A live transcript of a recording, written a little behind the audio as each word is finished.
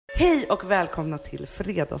Hej och välkomna till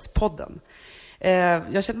Fredagspodden.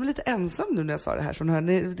 Jag känner mig lite ensam nu när jag sa det här. Så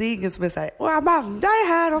det är ingen som är så här, och Amanda är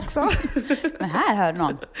här också. Men här har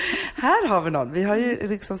någon. Här har vi någon. Vi har ju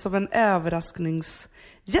liksom som en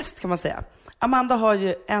överraskningsgäst kan man säga. Amanda har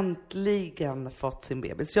ju äntligen fått sin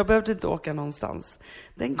bebis. Jag behövde inte åka någonstans.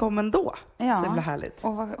 Den kom ändå. Ja, så himla härligt.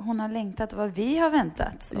 Och vad hon har längtat och vad vi har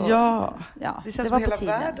väntat. Och, ja, det känns som hela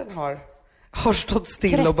världen har stått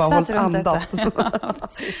still och bara hållit andan.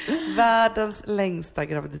 Världens längsta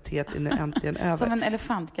graviditet är nu äntligen över. Som en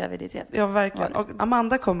elefantgraviditet. Ja, verkligen. Och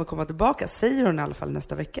Amanda kommer komma tillbaka, säger hon i alla fall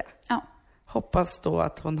nästa vecka. Ja. Hoppas då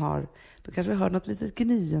att hon har, då kanske vi hör något litet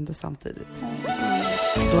gnyende samtidigt.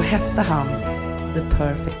 Då hette han The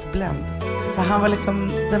Perfect Blend. För han var liksom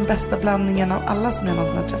den bästa blandningen av alla som jag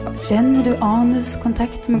någonsin har träffat. Känner du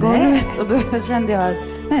anuskontakt med golvet? Och då kände jag,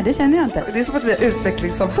 nej det känner jag inte. Det är som att vi har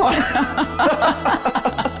utvecklingssamtal.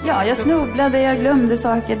 Ja, jag snubblade, jag glömde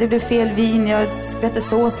saker, det blev fel vin, jag skvätte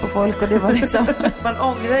sås på folk och det var liksom... Man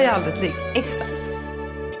ångrar ju aldrig ett ligg. Exakt.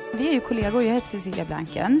 Vi är ju kollegor, jag heter Cecilia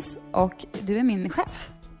Blankens och du är min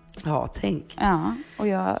chef. Ja, tänk. Ja, och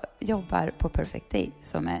jag jobbar på Perfect Day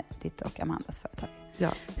som är ditt och Amandas företag. Ja.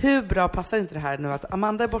 Hur bra passar inte det här nu att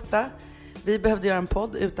Amanda är borta? Vi behövde göra en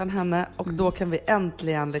podd utan henne och då kan vi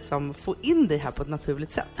äntligen liksom få in dig här på ett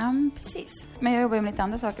naturligt sätt. Ja, precis. Men jag jobbar ju med lite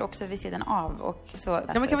andra saker också vid sidan av. Och så, ja,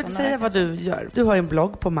 men kan vi inte säga vad du gör? Du har ju en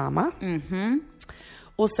blogg på Mamma. Mm-hmm.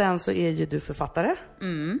 Och sen så är ju du författare.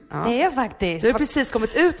 Ja. Det är jag faktiskt. Du har precis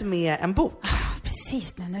kommit ut med en bok.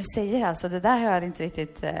 Precis, när du säger alltså. Det där hör inte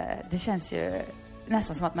riktigt... Det känns ju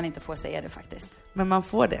nästan som att man inte får säga det faktiskt. Men man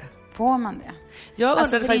får det. Får man det? Jag alltså,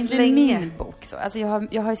 undrade faktiskt länge. Det är länge. Min bok. Så. Alltså,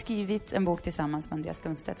 jag har skrivit en bok tillsammans med Andreas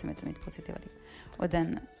Lundstedt som heter Mitt positiva liv. Och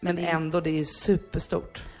men det ändå, det är ju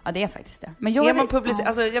superstort. Ja, det är faktiskt det. Men jag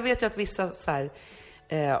alltså, jag vet ju att vissa så här...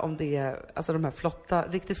 om det är, alltså de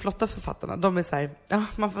här riktigt flotta författarna, de är så här, ja,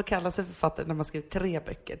 man får kalla sig författare när man skriver 3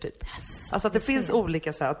 böcker typ. Yes, alltså att det finns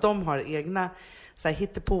olika så här, att de har egna så här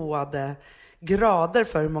hittepåade grader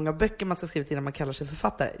för hur många böcker man ska skriva innan man kallar sig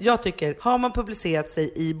författare. Jag tycker, har man publicerat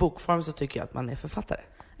sig i bokform så tycker jag att man är författare.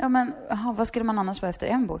 Ja, men vad skulle man annars vara efter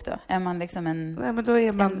en bok då? Är man liksom en... Nej, men då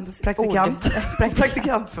är man praktikant.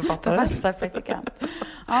 Praktikantförfattare. Praktikant.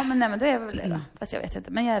 Ja, men då är jag väl det då. Fast jag vet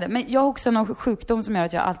inte. Men jag är det. Men jag har också någon sjukdom som gör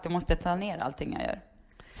att jag alltid måste ta ner allting jag gör.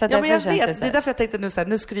 Så ja, men jag vet. Det är därför jag tänkte nu så här,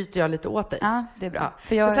 nu skryter jag lite åt dig. Ja, det är bra.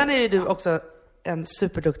 Ja. För sen är ju du också en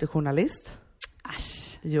superduktig journalist.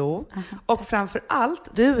 Asch. Jo. Och framför allt,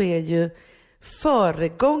 du är ju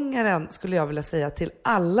föregångaren, skulle jag vilja säga, till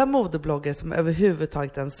alla modebloggar som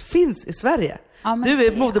överhuvudtaget ens finns i Sverige. Ja, du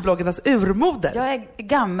är modebloggarnas urmoder. Jag är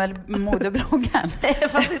gammal modebloggaren. Nej,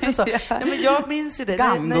 fast inte så. Ja, men jag minns ju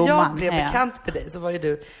det. När jag blev bekant med dig så var ju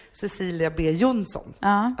du Cecilia B. Jonsson.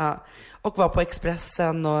 Ja. Och var på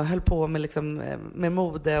Expressen och höll på med, liksom, med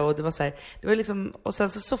mode. Och det var så här, det var liksom, och sen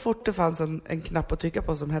så fort det fanns en knapp att trycka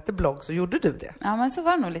på som hette blogg så gjorde du det. Ja, men så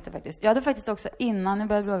var det nog lite faktiskt. Jag hade faktiskt också, innan jag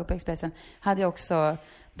började blogga på Expressen, hade jag också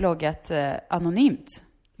bloggat anonymt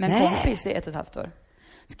med en kompis i 1,5 år.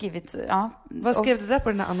 Skrivit, ja. Vad skrev du där på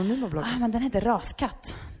den här anonyma bloggen? Men den heter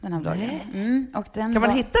Raskatt, den här bloggen. Och den kan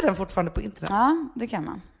man hitta den fortfarande på internet? Ja, det kan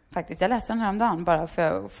man. Faktiskt. Jag läste den här om dagen bara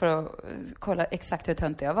för att kolla exakt hur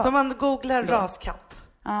töntig jag var. Så om man googlar Raskatt?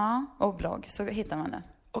 Ja, och blogg, så hittar man den.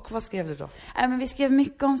 Och vad skrev du då? Men vi skrev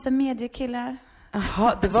mycket om så mediekillar.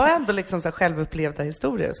 Jaha, det var ändå liksom så självupplevda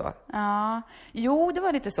historier och så. Ja, jo, det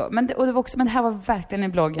var lite så. Men det här var verkligen i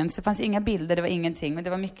bloggen. Så det fanns inga bilder, det var ingenting. Men det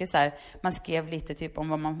var mycket så här, man skrev lite typ om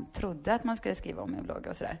vad man trodde att man skulle skriva om i en blogg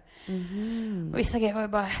och sådär. Och vissa grejer var ju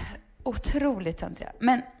bara otroligt töntiga.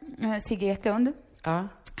 Men Sigge Eklund,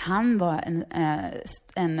 han var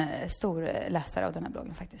en stor läsare av den här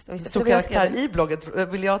bloggen faktiskt. Och stor karaktär i bloggen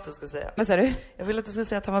vill jag att du ska säga. Vad sa du? Jag ville att du skulle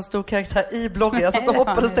säga att han var en stor karaktär i bloggen. Jag satt och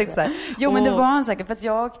hoppades och tänkte så här. Jo, men det var han säkert. För att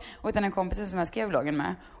jag och den här kompisen som jag skrev bloggen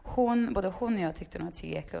med, både hon och jag tyckte nog att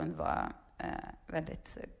Sigge Eklund var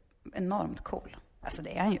väldigt enormt cool. Alltså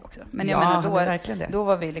det är han ju också. Men jag menar, då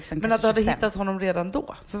var vi liksom. Men att du hade hittat honom redan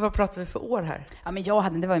då? För vad pratar vi för år här? Ja,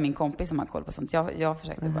 men det var ju min kompis som hade koll på sånt. Jag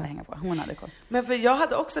försökte bara hänga på. Hon hade koll. Men för jag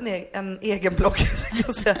hade också en egen blogg.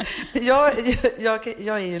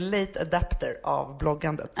 Jag är ju en late adapter av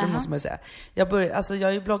bloggandet. Det måste man ju säga. Jag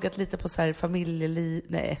har ju bloggat lite på så här family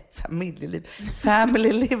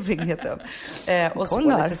living heter den. Och så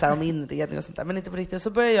lite så här om inredning och sånt där. Men inte på riktigt. Så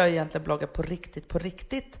började jag egentligen blogga på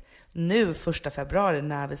riktigt. Nu 1 februari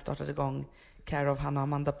när vi startade igång Care of Hanna och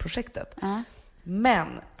Amanda-projektet. Men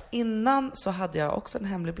innan så hade jag också en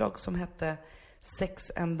hemlig blogg som hette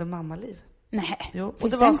Sex and the Mamma-liv. Nej. Jo, och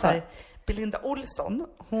det var så här Belinda Olsson,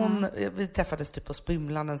 vi träffades typ på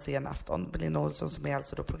Spymlan en sen afton. Belinda Olsson som är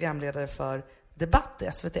alltså då programledare för Debatt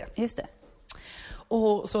i SVT. Just det.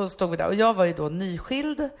 Och så stod vi där och jag var ju då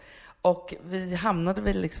nyskild och vi hamnade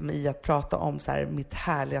väl liksom i att prata om så här mitt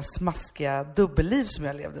härliga smaskiga dubbelliv som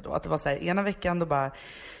jag levde då. Att det var så här ena veckan då bara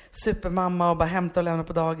supermamma och bara hämta och lämna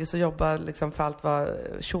på dagis och jobba liksom för allt vad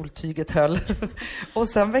kjoltyget höll. Och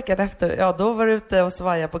sen veckan efter, ja då var det ute och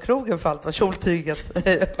svaja på krogen för allt vad kjoltyget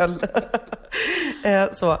höll.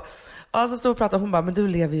 Så. Ja, så stod och pratade och hon bara, men du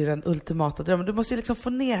lever ju den ultimata drömmen. Du måste ju liksom få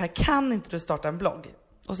ner här, kan inte du starta en blogg?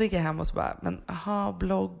 Och så gick jag hem och så bara, men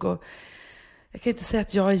blogg och jag kan inte säga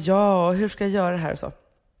att jag är jag och hur ska jag göra det här och så.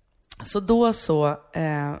 Så då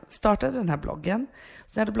startade den här bloggen.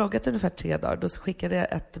 Så när jag hade bloggat ungefär 3 dagar, då skickade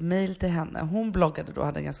jag ett mejl till henne. Hon bloggade då,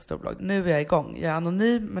 hade en ganska stor blogg. Nu är jag igång. Jag är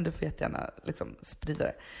anonym, men du får jättegärna liksom sprida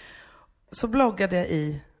det. Så bloggade jag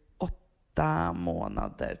i 8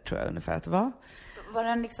 månader, tror jag ungefär att det var. Var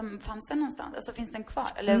den liksom, fanns den någonstans? Alltså finns den kvar?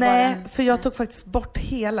 Eller Nej, var den... för jag tog faktiskt bort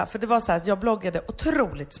hela. För det var så här att jag bloggade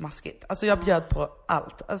otroligt smaskigt. Alltså jag bjöd på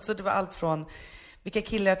allt. Alltså det var allt från vilka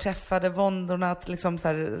killar jag träffade, våndorna att liksom så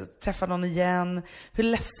här, träffa någon igen. Hur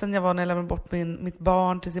ledsen jag var när jag lämnade bort mitt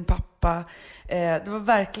barn till sin pappa. Det var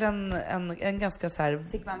verkligen en ganska så här...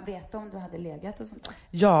 Fick man veta om du hade legat och sånt där?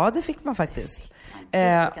 Ja, det fick man faktiskt.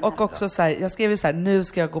 Och också så här, jag skrev ju så här, nu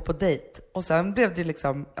ska jag gå på dejt. Och sen blev det ju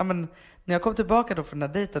liksom, ja men... När jag kom tillbaka då från den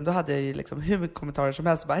här dejten, då hade jag ju liksom hur mycket kommentarer som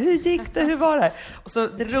helst. Bara, hur gick det? Hur var det? Och så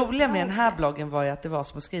det roliga med den här bloggen var ju att det var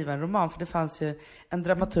som att skriva en roman. För det fanns ju en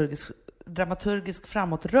dramaturgisk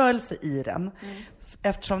framåtrörelse i den.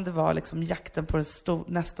 Eftersom det var liksom jakten på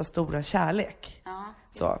nästa stora kärlek.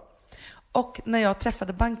 Så. Och när jag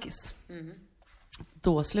träffade Bankis,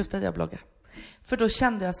 då slutade jag blogga. För då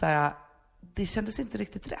kände jag så här, det kändes inte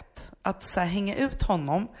riktigt rätt. Att så här, hänga ut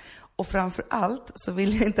honom. Och framför allt så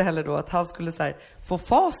ville jag inte heller då att han skulle så här, få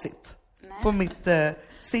facit på mitt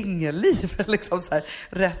singelliv. Liksom så här,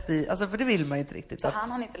 rätt i, alltså för det vill man ju inte riktigt. Så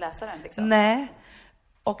han har inte läsa den liksom? Nej.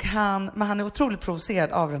 Och men han är otroligt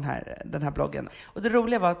provocerad av den här bloggen. Och det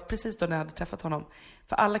roliga var att precis då när jag hade träffat honom,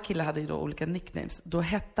 för alla killar hade ju då olika nicknames, då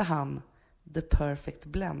hette han The Perfect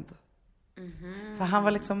Blend. För han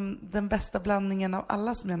var liksom den bästa blandningen av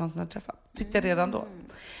alla som jag någonsin hade träffat. Tyckte jag redan då.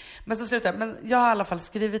 Men så slutade jag. Men jag har i alla fall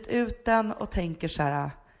skrivit ut den och tänker så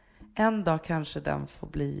här, en dag kanske den får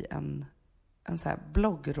bli en så här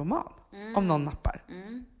bloggroman. Om någon nappar.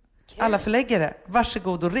 Alla förläggare,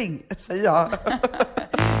 varsågod och ring, säger jag.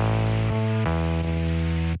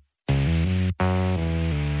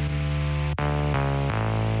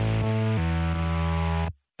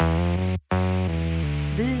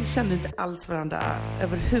 Vi kände inte alls varandra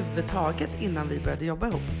överhuvudtaget innan vi började jobba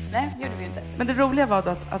ihop. Nej, det gjorde vi inte. Men det roliga var då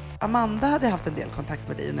att Amanda hade haft en del kontakt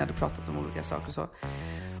med dig och ni hade pratat om olika saker och så.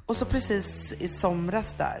 Och så precis i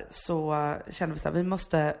somras där så kände vi så här, vi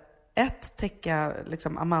måste täcka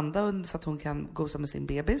liksom Amanda så att hon kan gosa med sin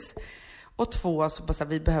bebis. Och 2, så bara så här,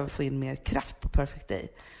 vi behöver få in mer kraft på Perfect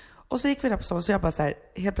Day. Och så gick vi där på sommaren, så jag bara så här,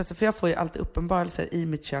 helt plötsligt, för jag får ju alltid uppenbarelser i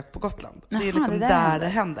mitt kök på Gotland. Det är liksom där det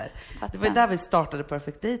händer. Det var ju där vi startade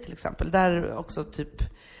Perfect Day till exempel. Där också typ,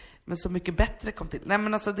 men Så mycket bättre kom till. Nej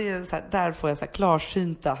men alltså det är så här, där får jag så här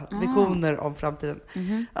klarsynta visioner om framtiden.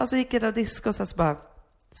 Alltså gick jag där disk och så bara,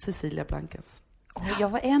 Cecilia Blankens. Jag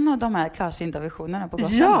var en av de här klarsynta visionerna på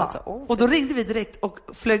Gotland. Ja, alltså. och då ringde vi direkt och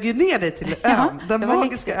flög ju ner dig till ön, den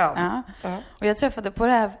magiska ön. Ja. Och jag träffade, på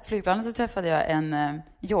det här flygplanet så träffade jag en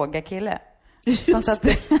yogakille. Han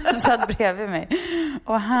satt bredvid mig.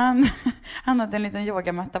 Och han hade en liten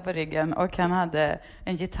yogamatta på ryggen och han hade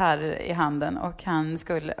en gitarr i handen och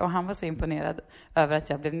han var så imponerad över att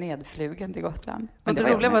jag blev nedflugen till Gotland. Men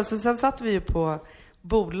det roliga var, så sen satt vi ju på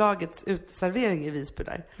bolagets uteservering i Visby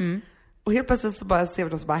där. Och helt plötsligt så bara ser vi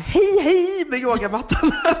dem så bara hej med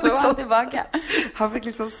yogamattan. Då var han tillbaka. Han fick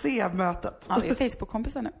liksom se mötet. Ja, vi är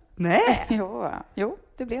Facebook-kompisar nu. Nej. Jo,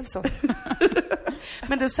 det blev så.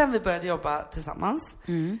 Men då sen vi började jobba tillsammans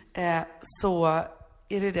så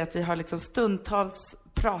är det att vi har liksom stundtals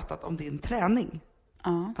pratat om din träning.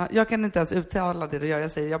 Ja, jag kan inte ens uttala det du gör.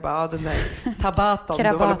 Jag säger, den där tabatan du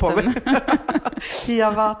håller på med.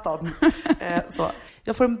 Hiavatan. Så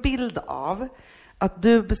jag får en bild av att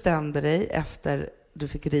du bestämde dig efter du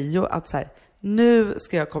fick Rio att så här, nu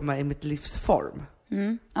ska jag komma i mitt livsform.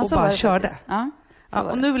 Och bara körde.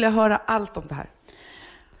 Och nu vill jag höra allt om det här.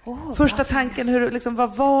 Första tanken,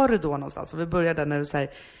 vad var du då någonstans? Och vi började när du så här,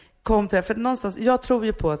 kom till det. För någonstans, jag tror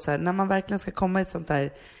ju på att så här, när man verkligen ska komma i ett sånt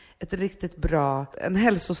där, ett riktigt bra, en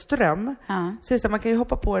hälsoström, så är det så här, man kan ju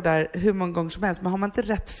hoppa på det där hur många gånger som helst, men har man inte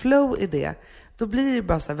rätt flow i det, då blir det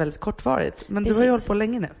bara så här väldigt kortvarigt. Men du har ju hållit på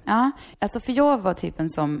länge nu. Ja, alltså för jag var typen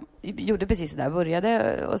som gjorde precis det där.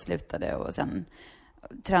 Började och slutade och sen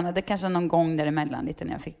tränade kanske någon gång däremellan lite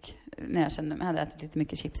när jag kände att jag hade ätit lite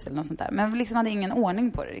mycket chips eller något sånt där. Men jag liksom hade ingen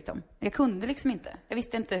ordning på det liksom. Jag kunde liksom inte. Jag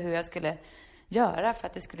visste inte hur jag skulle göra för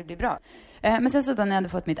att det skulle bli bra. Men sen så då när jag hade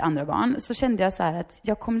fått mitt andra barn så kände jag så här att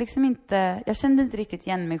jag kände inte riktigt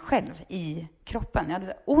igen mig själv i kroppen. Jag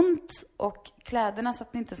hade ont och kläderna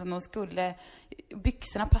satt inte som de skulle.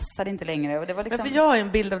 Byxorna passade inte längre och det var liksom... Men för jag har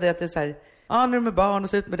en bild av det att det är så här, ja, nu är det med barn och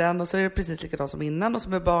så ut med den och så är det precis likadant som innan och så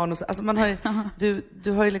med barn och så, alltså man har ju,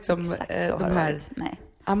 du har ju liksom de här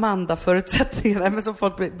Amanda-förutsättningarna, men som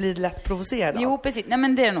folk blir lätt provocerade av. Jo, precis. Nej,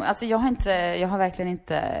 men det är nog, alltså jag har verkligen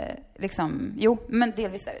inte liksom, men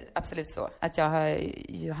delvis är det absolut så att jag har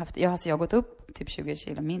ju haft, jag har gått upp typ 20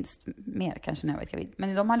 kilo minst, mer kanske när jag var gravid.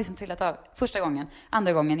 Men de har liksom trillat av första gången,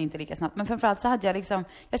 andra gången inte lika snabbt. Men framförallt så hade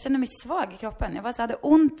jag kände mig svag i kroppen. Jag hade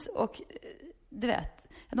ont och du vet,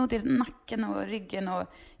 jag hade ont i nacken och ryggen och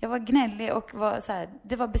jag var gnällig och var så här,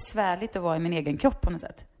 det var besvärligt att vara i min egen kropp på något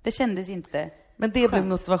sätt. Det kändes inte. Men det blev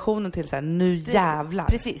motivationen till så här, nu jävlar.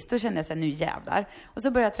 Precis, då kände jag så här, nu jävlar. Och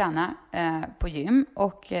så började jag träna på gym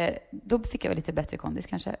och då fick jag väl lite bättre kondis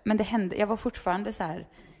kanske. Men det hände, jag var fortfarande så här,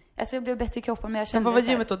 alltså jag blev bättre i kroppen men jag kände. Men vad var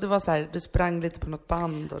gymmet då? Du var så här, du sprang lite på något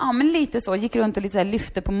band? Och... Ja, men lite så. Gick runt och lite så här,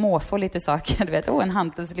 lyfte på måfå lite saker. Du vet, en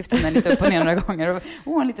hantel så lyfte den lite upp och ner några gånger.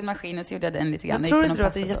 Och en liten maskin och så gjorde jag den lite grann. Men tror inte du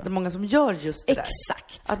att det är jättemånga som gör just det där?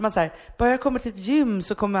 Exakt. Att man så här, bara jag kommer till ett gym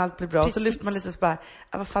så kommer allt bli bra. Precis. Så lyfter man lite och så bara,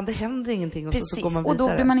 vad fan, det händer ingenting. Och så går man vidare. Och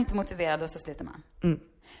då blir man inte motiverad och så slutar man. Mm.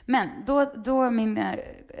 Men då min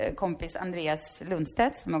kompis Andreas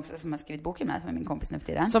Lundstedt som har skrivit boken med, som är min kompis nu för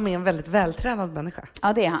tiden. Som är en väldigt vältränad människa.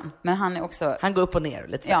 Ja, det är han. Men han är också... Han går upp och ner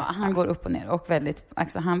lite så. Ja, han går upp och ner. Och väldigt...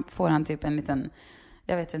 Alltså, han typ en liten...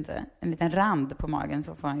 Jag vet inte. En liten rand på magen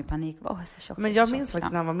så får han ju panik. Så tjock, men jag minns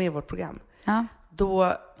faktiskt när han var med i vårt program. Ja. Då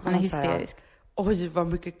han är hysterisk. Oj, vad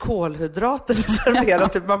mycket kolhydrater du serverar.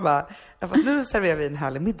 Typ man bara... Ja, fast nu serverar vi en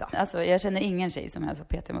härlig middag. Alltså, jag känner ingen tjej som är så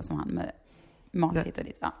petig som han med mat hit och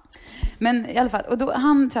dit. Ja. Men i alla fall, och då,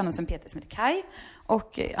 han tränade som PT som heter Kai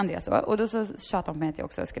och Andreas då. Och då så tjatade han på mig att jag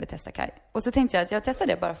också skulle testa Kai. Och så tänkte jag att jag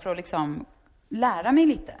testade det bara för att liksom lära mig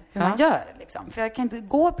lite hur man gör liksom. För jag kan inte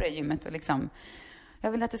gå på det gymmet och liksom,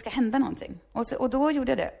 jag vill att det ska hända någonting. Och då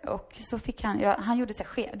gjorde jag det. Och så fick han gjorde så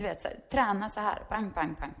här, du vet, så här, träna så här, pang,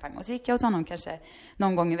 pang, pang, pang. Och så gick jag hos honom kanske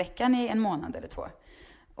någon gång i veckan i en månad eller 2.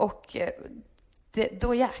 Och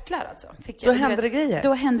då jäklar alltså. Då hände det grejer.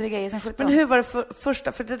 Då hände det grejer som 17. Men hur var det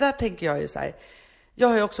första? För det där tänker jag ju så här. Jag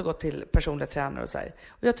har ju också gått till personliga tränare och så här.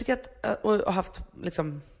 Och jag tycker att, och haft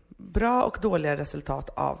liksom bra och dåliga resultat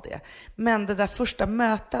av det. Men det där första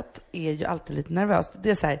mötet är ju alltid lite nervöst.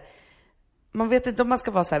 Det är så här, man vet inte om man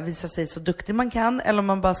ska vara så här, visa sig så duktig man kan, eller om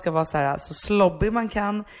man bara ska vara så här, så slobbig man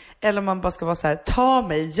kan, eller om man bara ska vara så här, ta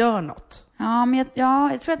mig, gör något. Ja, men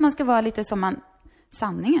jag tror att man ska vara lite som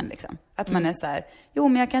sanningen liksom. Att man är så här, jo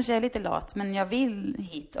men jag kanske är lite lat, men jag vill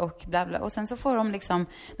hit och bla bla. Och sen så får de liksom,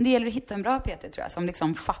 det gäller att hitta en bra PT tror jag, som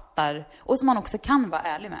liksom fattar, och som man också kan vara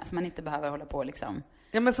ärlig med, så man inte behöver hålla på liksom.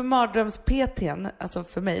 Ja, men för mardröms-PT:n, alltså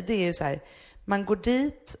för mig, det är ju så här, man går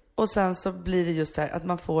dit och sen så blir det just så här att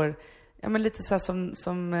man får, ja men lite så här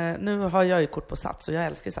som nu har jag ju kort på Sats och jag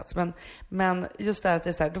älskar ju Sats, men just det här att det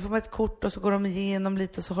är så här, då får man ett kort och så går de igenom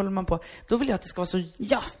lite så håller man på. Då vill jag att det ska vara så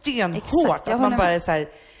stenhårt att man bara är så här,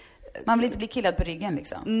 man vill inte bli killad på ryggen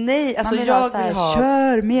liksom. Nej, alltså jag vill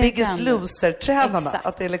ha Biggest Loser-tränarna.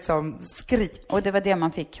 Att det är liksom skrik. Och det var det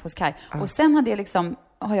man fick hos Kai. Och sen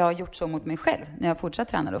har jag gjort så mot mig själv när jag fortsatt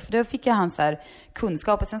träna då. För då fick jag hans så här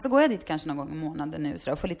kunskap. Och sen så går jag dit kanske någon gång i månaden nu så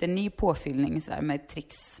där, och får lite ny påfyllning så där, med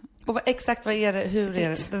tricks. Och exakt vad är det, hur är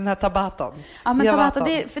det, den här tabatan? Ja, men tabata,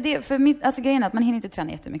 alltså grejen är att man hinner inte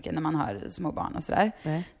träna jättemycket när man har små barn och sådär.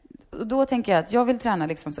 Och då tänker jag att jag vill träna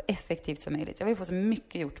liksom så effektivt som möjligt. Jag vill få så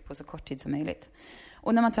mycket gjort på så kort tid som möjligt.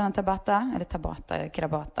 Och när man tränar tabata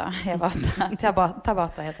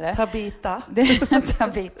heter det.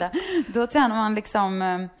 Tabita. Då tränar man liksom,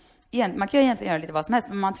 man kan ju egentligen göra lite vad som helst,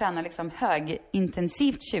 men man tränar liksom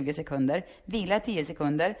högintensivt 20 sekunder, vilar 10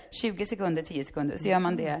 sekunder, 20 sekunder, 10 sekunder. Så gör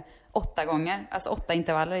man det 8 gånger, alltså 8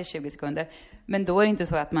 intervaller i 20 sekunder. Men då är det inte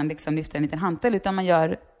så att man liksom lyfter en liten hantel, utan man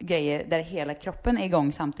gör grejer där hela kroppen är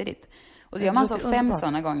igång samtidigt. Och så gör man så 5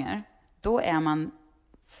 sådana gånger, då är man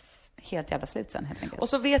helt jävla slut sen helt enkelt. Och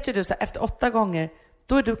så vet ju du så här, efter 8 gånger,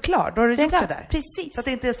 då är du klar. Då har du gjort det där. Precis. Så att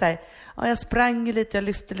det inte är så här, ja, jag sprang lite, jag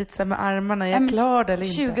lyfte lite så här med armarna, jag är klar eller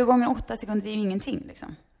inte. 20 gånger 8 sekunder är ju ingenting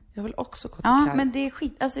liksom. Jag vill också gå till Kai. Men det är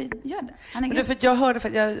skit, alltså gör det. Men du, för jag hörde, för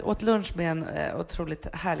jag åt lunch med en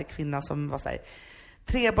otroligt härlig kvinna som var så här,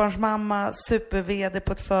 trebarnsmamma, super-vd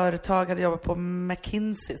på ett företag, hade jobbat på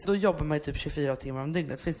McKinsey. Så då jobbar man ju typ 24 timmar om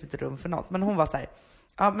dygnet, finns det inte rum för något. Men hon var så här,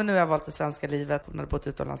 ja men nu har jag valt det svenska livet, hon hade bott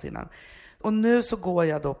utomlands innan. Och nu så går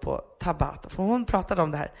jag då på Tabata, för hon pratade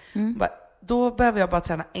om det här. Bara, då behöver jag bara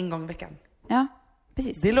träna en gång i veckan. Ja,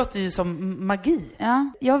 precis. Det låter ju som magi.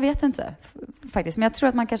 Ja, jag vet inte faktiskt. Men jag tror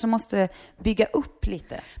att man kanske måste bygga upp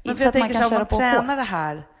lite. Men för jag tänker så om man tränar det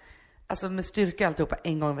här, alltså med styrka alltihopa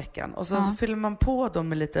en gång i veckan. Och så fyller man på dem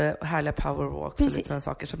med lite härliga powerwalks och lite sådana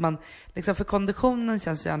saker. Så att man, liksom för konditionen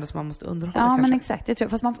känns ju ändå som man måste underhålla kanske. Men exakt. Det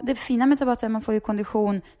tror jag. Fast det fina med Tabata är att man får ju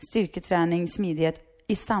kondition, styrketräning, smidighet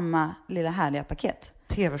i samma lilla härliga paket.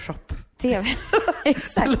 TV-shop.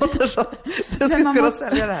 Exakt. Det låter så. Du skulle kunna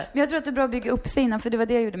sälja det här. Men jag tror att det är bra att bygga upp sig innan, för det var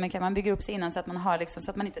det jag gjorde med man bygger upp sig innan så att man har liksom,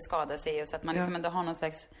 så att man inte skadar sig och så att man liksom ändå har någon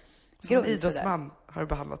slags grund. Som idrottsman har du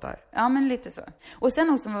behandlat det här. Ja, men lite så. Och sen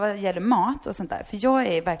också vad gäller mat och sånt där, för jag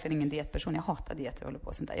är verkligen ingen dietperson. Jag hatar dieter och håller på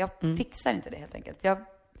och sånt där. Jag fixar inte det helt enkelt.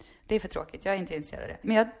 Det är för tråkigt. Jag är inte intresserad av det.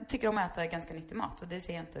 Men jag tycker om att äta ganska nyttig mat och det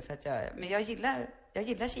ser jag inte för att men jag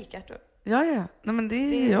gillar kikärtor. Ja. Nej, men det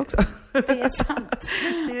är jag också. Det är sant.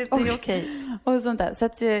 det är okej. Och sånt där. Så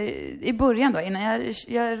att i början då, innan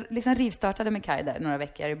jag liksom rivstartade med Kai där några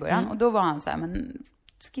veckor i början. Och då var han så här, men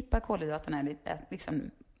skippa kolhydraterna lite, liksom.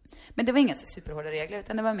 Men det var inga superhårda regler,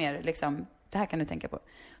 utan det var mer liksom, det här kan du tänka på.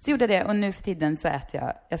 Så gjorde jag det, och nu för tiden så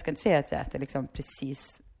äter jag ska inte säga att jag äter liksom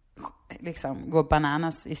precis, liksom går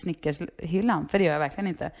bananas i Snickershyllan, för det gör jag verkligen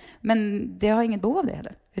inte. Men det har inget behov av det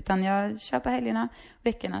heller. Utan jag kör på helgerna,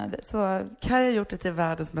 veckorna. Så kan jag gjort det till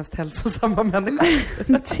världens mest hälsosamma människa?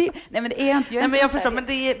 Nej, men det är inte. Nej, men jag förstår, men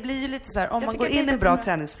det blir ju lite så här, om man går in i en bra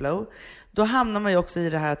träningsflow, då hamnar man ju också i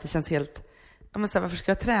det här att det känns helt, men så här, varför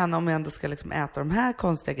ska jag träna om jag ändå ska liksom äta de här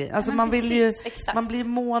konstiga grejerna? Alltså man vill ju, man blir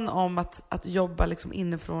mån om att jobba liksom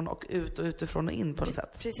inifrån och ut och utifrån och in på något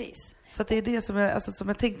sätt. Precis. Så att det är det som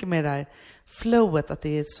jag tänker med det här flowet, att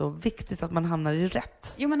det är så viktigt att man hamnar i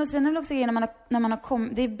rätt. Jo, men och sen är det också grejer när man har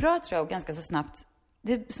kommit, det är bra tror jag, och ganska så snabbt.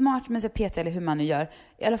 Det är smart med så PT eller hur man nu gör,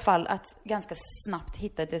 i alla fall att ganska snabbt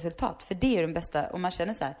hitta ett resultat. För det är ju den bästa, om man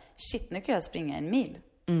känner så här, shit, nu kan jag springa 1 mil.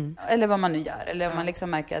 Eller vad man nu gör, eller om man liksom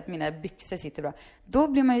märker att mina byxor sitter bra. Då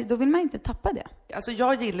vill man inte tappa det. Alltså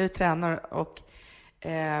jag gillar ju tränar och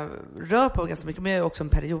rör på ganska mycket, men jag är också en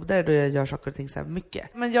perioder då jag gör saker och ting så här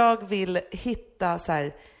mycket. Men jag vill hitta så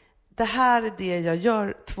här, det här är det jag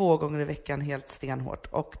gör 2 gånger i veckan helt stenhårt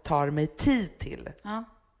och tar mig tid till. Ja.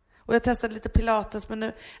 Och jag testade lite pilates, men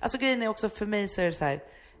nu, alltså grejen är också för mig så är det så här,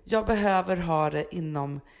 jag behöver ha det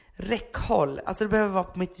inom räckhåll. Alltså det behöver vara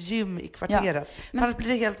på mitt gym i kvarteret. Men annars blir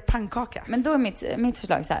det helt pannkaka. Men då är mitt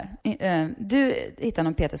förslag så här. Du hittar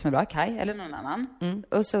någon PT som är bra, Kai, eller någon annan.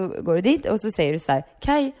 Och så går du dit och så säger du så här,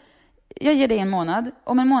 Kai, jag ger dig 1 månad.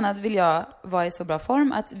 Om 1 månad vill jag vara i så bra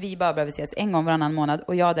form att vi bara behöver ses 1 gång varannan månad.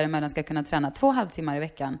 Och jag däremellan ska kunna träna 2 halvtimmar i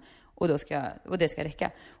veckan. Och det ska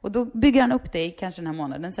räcka. Och då bygger han upp dig kanske den här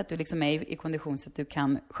månaden så att du liksom är i kondition så att du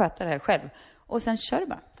kan sköta det här själv. Och sen kör du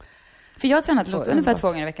bara. För jag har tränat ungefär 2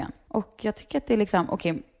 gånger i veckan. Och jag tycker att det är liksom,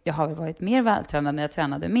 okej, jag har varit mer vältränad när jag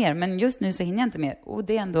tränade mer. Men just nu så hinner jag inte mer. Och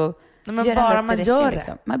det är ändå... Nej, men bara man gör det.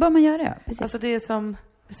 Liksom. Bara man gör det, ja. Precis. Alltså det är som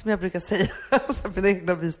jag brukar säga, mina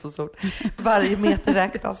egna visdomsord. Varje meter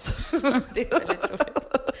räknas. Det är väldigt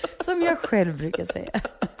roligt. Som jag själv brukar säga.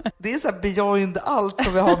 Det är så här beyond allt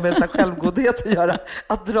som vi har med så här självgodhet att göra.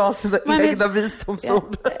 Att dra sina egna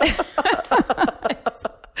visdomsord. Ja.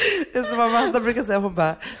 Det är som Amanda brukar säga, hon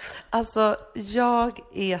bara, alltså jag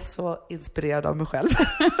är så inspirerad av mig själv.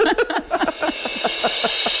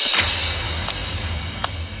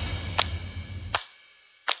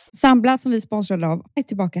 Sambla som vi sponsrade av är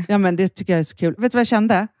tillbaka. Ja, men det tycker jag är så kul. Vet du vad jag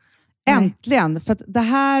kände? Äntligen! För att det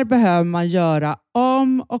här behöver man göra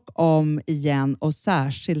om och om igen, och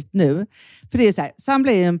särskilt nu. För det är så här,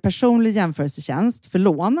 Sambla är en personlig jämförelsetjänst för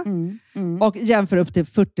lån och jämför upp till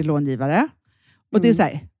 40 långivare. Och det är så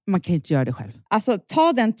här, man kan ju inte göra det själv. Alltså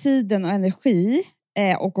ta den tiden och energi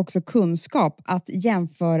och också kunskap att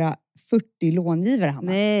jämföra 40 långivare,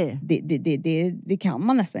 Hanna. Nej. Det kan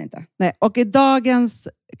man nästan inte. Nej, och i dagens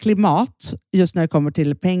klimat, just när det kommer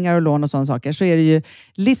till pengar och lån och sådana saker, så är det ju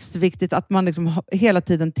livsviktigt att man liksom hela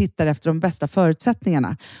tiden tittar efter de bästa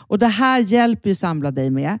förutsättningarna. Och det här hjälper ju Sambla dig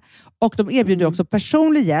med. Och de erbjuder också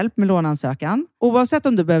personlig hjälp med låneansökan. Oavsett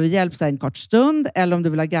om du behöver hjälp så en kort stund eller om du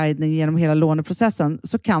vill ha guidning genom hela låneprocessen,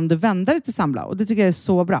 så kan du vända dig till Sambla. Och det tycker jag är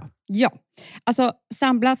så bra. Ja, alltså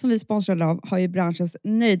Sambla som vi sponsrade av har ju branschens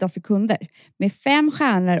nöjdaste kunder. Med 5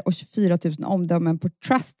 stjärnor och 24 000 omdömen på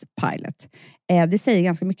Trustpilot. Det säger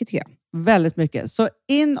ganska mycket, tycker jag. Väldigt mycket. Så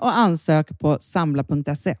in och ansök på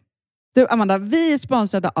sambla.se. Du Amanda, vi är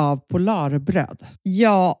sponsrade av Polarbröd.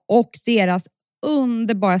 Ja, och deras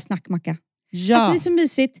underbara snackmacka. Ja. Alltså det är så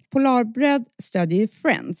mysigt. Polarbröd stödjer ju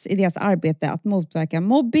Friends i deras arbete att motverka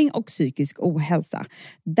mobbing och psykisk ohälsa.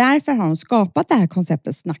 Därför har de skapat det här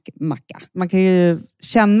konceptet snackmacka. Man kan ju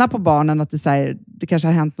känna på barnen att det, så här, det kanske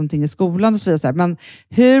har hänt någonting i skolan och så vidare. Men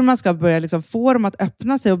hur man ska börja liksom få dem att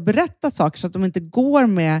öppna sig och berätta saker så att de inte går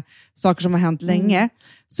med saker som har hänt länge.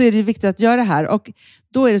 Så är det ju viktigt att göra det här. Och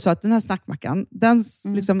då är det så att den här snackmackan, den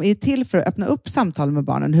liksom är till för att öppna upp samtal med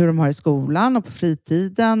barnen. Hur de har i skolan och på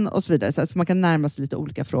fritiden och så vidare. Så man kan närma sig lite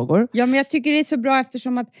olika frågor. Ja, men jag tycker det är så bra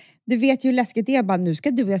eftersom att du vet ju hur läskigt det är. Bara, nu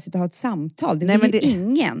ska du och jag sitta och ha ett samtal. Det vill ju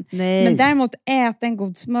ingen. Nej. Men däremot äta en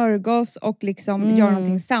god smörgås och liksom göra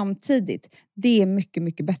någonting samtidigt. Det är mycket,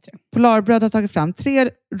 mycket bättre. Polarbröd har tagit fram 3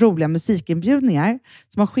 roliga musikinbjudningar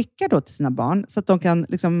som man skickar då till sina barn. Så att de kan,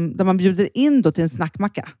 liksom, där man bjuder in då till en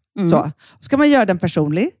snackmacka. Så ska man göra den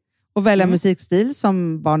personlig och välja musikstil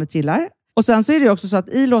som barnet gillar. Och sen så är det också så att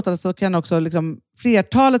i låtarna så kan också liksom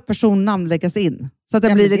flertalet personnamn läggas in. Så att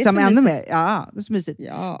det blir liksom ännu mer. Ja, det är så mysigt.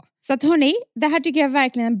 Ja. Så att hörni, det här tycker jag är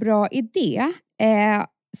verkligen en bra idé.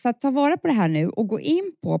 Så att ta vara på det här nu och gå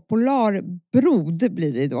in på polarbrod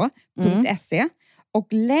blir det då, .se och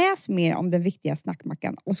läs mer om den viktiga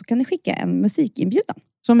snackmackan. Och så kan ni skicka en musikinbjudan.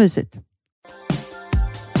 Så mysigt.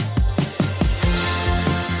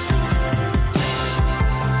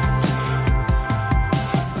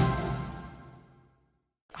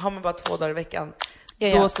 Har man bara 2 dagar i veckan,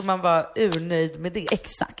 Ja. då ska man vara urnöjd med det.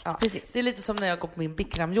 Exakt, precis. Det är lite som när jag går på min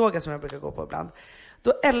Bikram-yoga som jag brukar gå på ibland.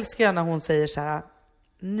 Då älskar jag när hon säger så här,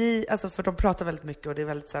 alltså för de pratar väldigt mycket och det är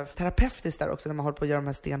väldigt så här terapeutiskt där också när man håller på att göra de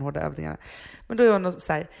här stenhårda övningarna. Men då är hon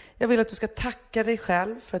så här, jag vill att du ska tacka dig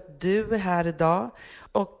själv för att du är här idag.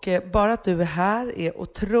 Och bara att du är här är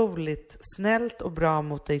otroligt snällt och bra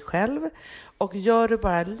mot dig själv. Och gör du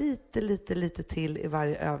bara lite till i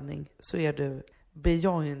varje övning så är du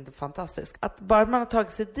beyond fantastisk. Att bara man har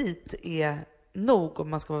tagit sig dit är nog och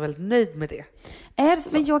man ska vara väldigt nöjd med det.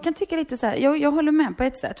 Men jag kan tycka lite så här, jag håller med på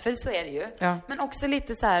ett sätt, för så är det ju. Ja. Men också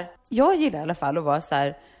lite så här, jag gillar i alla fall att vara så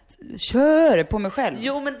här, kör på mig själv.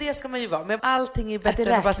 Jo, men det ska man ju vara. Men allting är Att bättre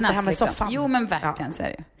det än att bara sitta räknas hemma i liksom. soffan. Jo, men verkligen så är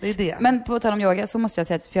det. Det är det. Men på tal om yoga så måste jag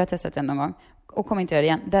säga att, för jag har testat det någon gång och kommer inte göra det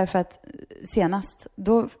igen. Därför att senast,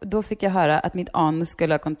 då fick jag höra att mitt anus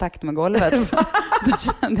skulle ha kontakt med golvet. Då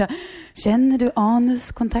kände jag, känner du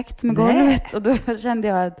anus kontakt med golvet? Och då kände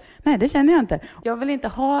jag att, nej, det känner jag inte. Jag vill inte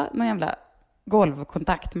ha någon jävla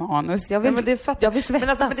golvkontakt med anus. Jag vill, men det jag vill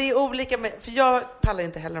svettas. Men det är olika för jag pallar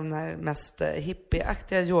inte heller de här mest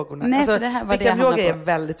hippieaktiga yogorna. Nej, alltså, för det här var det yoga jag är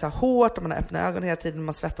väldigt så här hårt och man har öppna ögon hela tiden och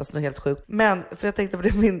man svettas nog helt sjukt. Men för jag tänkte på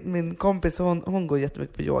det, min kompis hon går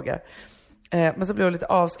jättemycket på yoga. Men så blev hon lite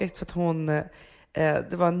avskräckt för att hon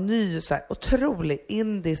det var en ny så här otrolig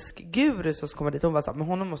indisk guru som kom dit. Hon var så här, men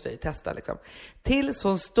honom måste jag ju testa liksom. Tills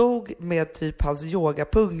hon stod med typ hans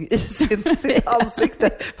yogapung i sitt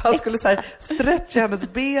ansikte. Han skulle så här stretcha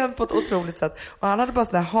hennes ben på ett otroligt sätt. Och han hade bara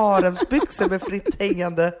såna här haremsbyxor med fritt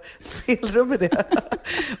hängande spelrum i det.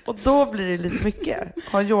 Och då blir det lite mycket.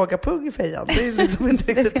 Ha en yogapung i fejan. Det är liksom inte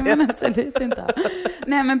riktigt det. Kan man absolut inte ha.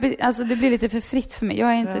 Nej, men alltså det blir lite för fritt för mig. Jag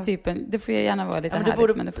är inte typen, det får ju gärna vara lite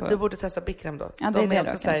härligt. Du borde testa Bikram då. Ja, det är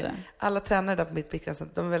det då, så här, alla tränare där på mitt Bikram,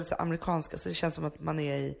 de är väldigt så amerikanska, så det känns som att man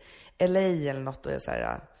är i LA eller något och är så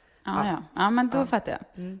här. Ja, men då fattar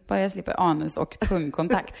jag. Bara jag slipper anus och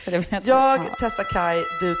pungkontakt. För det jag testar Kai,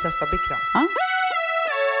 du testar Bikram. Ja.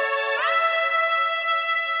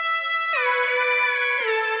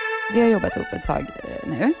 Vi har jobbat ihop ett tag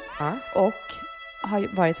nu. Och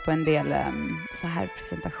har varit på en del så här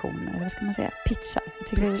presentationer, vad ska man säga, pitchar.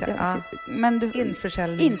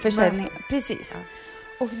 Införsäljning, precis. Ja.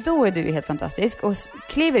 Och då är du helt fantastisk och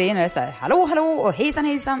kliver in och är så här, hallå och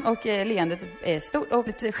hejsan och leendet är stort och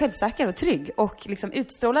lite självsäker och trygg och liksom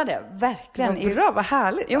utstrålar det verkligen. Vad bra, vad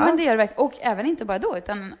härligt. Jo, men det gör det verkligen. Och även inte bara då,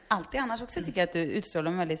 utan alltid annars också tycker jag att du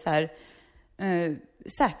utstrålar en väldigt så här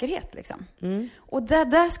säkerhet liksom. Och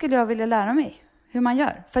där skulle jag vilja lära mig hur man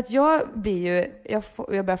gör. För att jag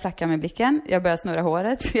börjar flacka med blicken, jag börjar snurra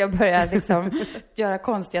håret, jag börjar liksom göra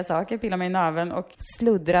konstiga saker, pilla mig i naveln och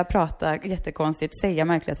sluddra, prata jättekonstigt, säga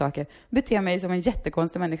märkliga saker. Bete mig som en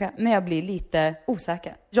jättekonstig människa när jag blir lite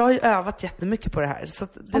osäker. Jag har ju övat jättemycket på det här. Så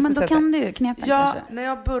det men då kan du knepa kanske. När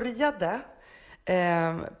jag började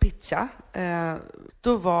pitcha,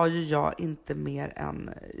 då var ju jag inte mer än,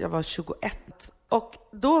 jag var 21. Och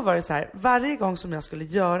då var det så här, varje gång som jag skulle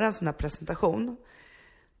göra en sån här presentation,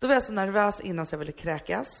 då var jag så nervös innan så jag ville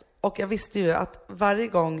kräkas. Och jag visste ju att varje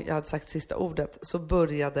gång jag hade sagt sista ordet så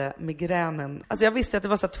började migränen. Alltså jag visste att det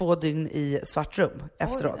var så 2 dygn i svart rum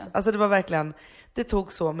efteråt. Alltså det var verkligen, det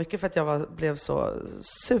tog så mycket för att jag blev så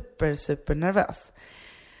super nervös.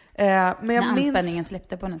 Men jag anspänningen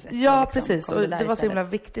släppte på något sätt. Ja, så liksom precis. Och det var så himla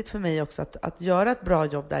istället. viktigt för mig också att göra ett bra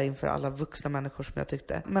jobb där inför alla vuxna människor som jag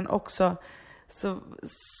tyckte. Men också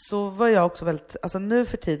så var jag också väldigt, alltså nu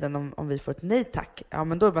för tiden om vi får ett nej tack, ja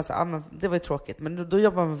men då är man så här, ja men det var ju tråkigt, men då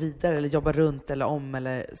jobbar man vidare eller jobbar runt eller om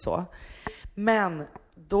eller så. Men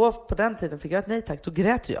då på den tiden fick jag ett nej tack, då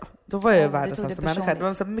grät jag. Då var jag världens sämsta människa. Det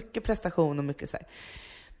var så mycket prestation och mycket så här.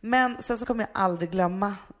 Men sen så kommer jag aldrig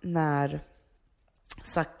glömma när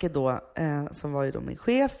Zacke då, som var ju då min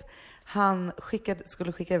chef, han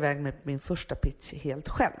skulle skicka iväg mig på min första pitch helt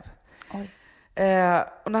själv. Oj.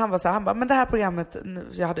 Och när han var så här, han bara, men det här programmet,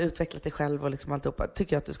 jag hade utvecklat det själv och liksom alltihopa,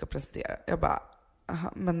 tycker jag att du ska presentera. Jag bara,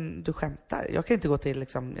 aha, men du skämtar. Jag kan inte gå till,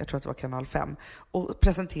 liksom, jag tror att det var kanal 5 och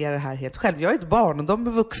presentera det här helt själv. Jag är ett barn och de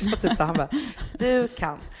är vuxna. Typ, så han bara, du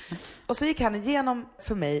kan. Och så gick han igenom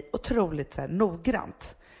för mig otroligt så här,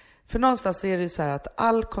 noggrant. För någonstans är det ju så här att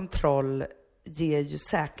all kontroll ger ju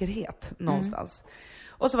säkerhet någonstans.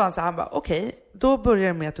 Och så var han så här, han bara, okej, då börjar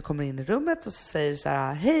det med att du kommer in i rummet och så säger du så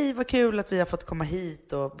här, hej vad kul att vi har fått komma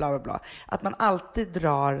hit och bla bla bla. Att man alltid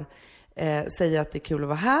säger att det är kul att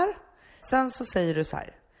vara här. Sen så säger du så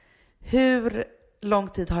här, hur lång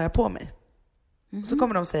tid har jag på mig? Så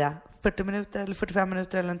kommer de säga 40 minuter eller 45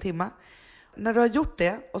 minuter eller en timme. När du har gjort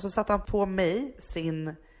det och så satte han på mig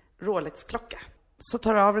sin Rolex-klocka. Så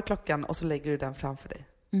tar du av dig klockan och så lägger du den framför dig.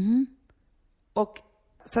 Och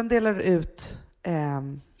sen delar du ut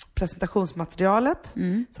presentationsmaterialet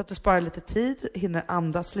så att du sparar lite tid, hinner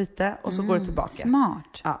andas lite och så går du tillbaka.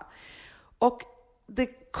 Smart. Ja. Och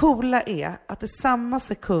det coola är att i samma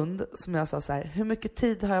sekund som jag sa så här, hur mycket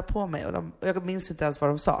tid har jag på mig? Och jag minns inte ens vad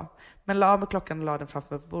de sa. Men la med klockan och la den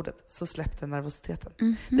framför mig på bordet. Så släppte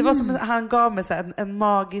nervositeten. Det var som att han gav mig så här en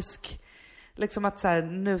magisk, liksom att så här,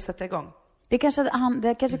 nu sätter jag igång. Det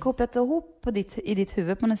kanske kopplat ihop i ditt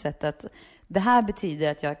huvud på något sätt att det här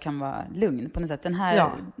betyder att jag kan vara lugn på något sätt. Den här...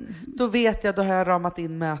 Ja, då vet jag, då har jag ramat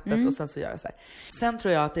in mötet och sen så gör jag så här. Sen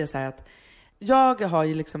tror jag att det är så här att jag har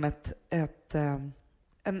ju liksom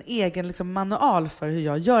en egen liksom manual för hur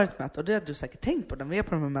jag gör ett möte. Och det har du säkert tänkt på när vi är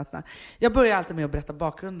på de här mötena. Jag börjar alltid med att berätta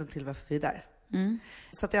bakgrunden till varför vi är där.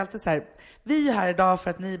 Så att det är alltid så här, vi är här idag för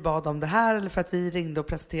att ni bad om det här eller för att vi ringde och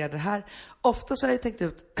presenterade det här. Ofta så har jag tänkt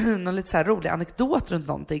ut någon lite så här rolig anekdot runt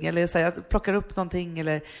någonting eller så här, jag plockar upp någonting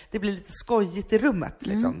eller det blir lite skojigt i rummet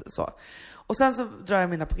liksom, så. Och sen så drar jag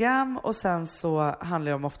mina program och sen så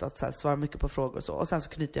handlar det om ofta att så här, svara mycket på frågor och så och sen så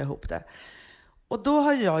knyter jag ihop det. Och då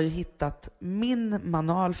har jag ju hittat min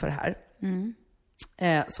manual för det här.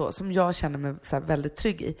 Så, som jag känner mig så här väldigt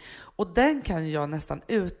trygg i. Och den kan jag nästan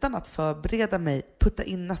utan att förbereda mig putta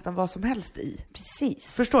in nästan vad som helst i. Precis.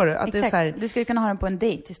 Förstår du? Att exakt. Det är så här... Du skulle kunna ha den på en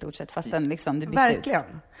dejt i stort sett fast den liksom du bytte verkligen.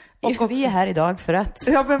 ut. Och vi är här idag för att...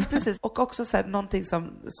 Ja, men precis. Och också så här, någonting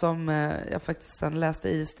som jag faktiskt sen läste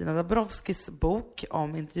i Stina Dabrowskis bok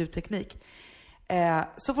om intervjuteknik.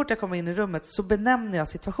 Så fort jag kommer in i rummet så benämner jag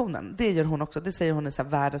situationen. Det gör hon också. Det säger hon är så här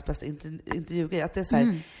världens bästa intervjugrej. Att det är så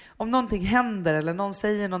här, om någonting händer eller någon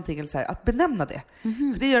säger någonting eller så här, att benämna det.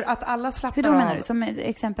 För det gör att alla slappnar av. Hur då menar du? Som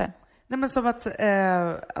exempel? Nej, men som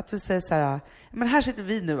att vi säger så här, men här sitter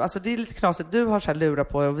vi nu, alltså det är lite knasigt, du har så här lurar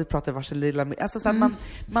på och vi pratar varsin lilla, alltså så här,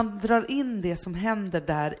 man drar in det som händer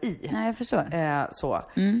där i. Nej, jag förstår. Så.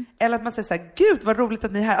 Eller att man säger så här, gud vad roligt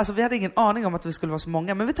att ni är här, alltså vi hade ingen aning om att vi skulle vara så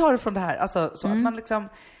många, men vi tar det från det här, alltså så att man liksom,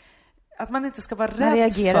 att man inte ska vara rädd för... Man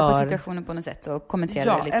reagerar på situationen på något sätt och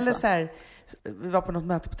kommenterar det lite eller så här, vi var på något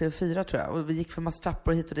möte på TV4 tror jag och vi gick för massa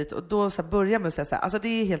trappor hit och dit och då så här började jag med att säga så här, alltså det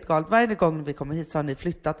är helt galet, varje gång vi kommer hit så har ni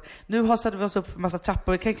flyttat, nu hasade vi oss upp för massa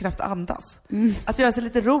trappor, vi kan knappt andas. Att göra sig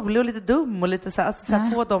lite rolig och lite dum och lite så här, alltså, så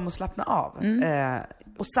här, få dem att slappna av.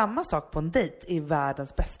 Och samma sak på en dejt är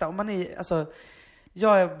världens bästa. Om man är, alltså,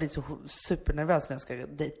 jag blir så supernervös när jag ska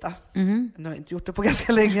dejta. Nu har jag inte gjort det på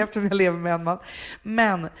ganska länge eftersom jag lever med en man.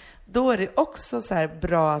 Men då är det också så här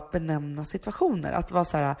bra att benämna situationer. Att vara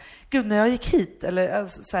så här, gud när jag gick hit eller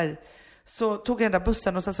alltså, så här, så tog jag den där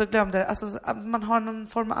bussen och sen så glömde, alltså man har någon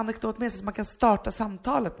form av anekdot med sig som man kan starta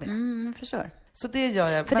samtalet med. Jag förstår. Så det gör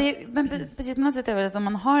jag. För men precis på något sätt är det att om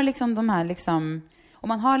man har liksom de här liksom, om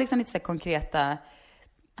man har liksom lite så här konkreta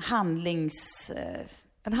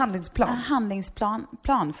en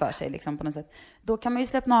handlingsplan för sig liksom på något sätt. Då kan man ju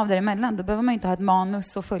släppna av däremellan. Då behöver man ju inte ha ett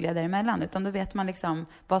manus och följa däremellan. Utan då vet man liksom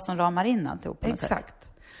vad som ramar in alltihop på något sätt. Exakt.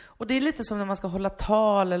 Och det är lite som när man ska hålla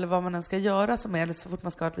tal eller vad man än ska göra som är, eller så fort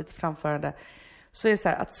man ska ha ett litet framförande. Så är det så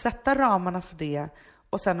här, att sätta ramarna för det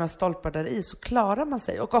och sen några stolpar där i så klarar man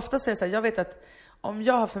sig. Och ofta säger jag så här, jag vet att om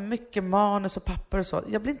jag har för mycket manus och papper och så,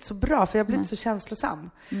 jag blir inte så bra för jag blir inte så känslosam.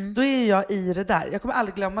 Då är jag i det där. Jag kommer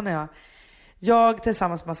aldrig glömma när Jag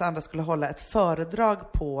tillsammans med massa andra skulle hålla ett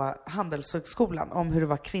föredrag på Handelshögskolan om hur det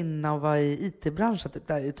var kvinna och vara i IT-branschen typ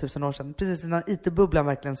där i 1000 år sedan. Precis innan IT-bubblan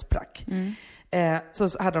verkligen sprack. Så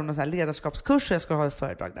hade de en sån här ledarskapskurs och jag skulle ha ett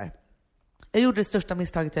föredrag där. Jag gjorde det största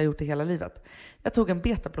misstaget jag gjort i hela livet. Jag tog en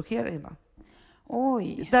betablockerare innan.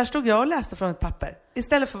 Oj. Där stod jag och läste från ett papper.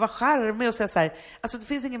 Istället för att vara charmig och säga så här. Alltså det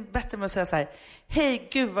finns ingen bättre med att säga så här. Hej,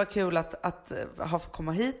 gud vad kul att ha fått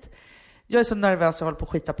komma hit. Jag är så nervös och håller på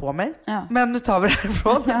att skita på mig. Ja. Men nu tar vi det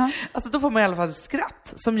härifrån. Ja. Alltså då får man i alla fall ett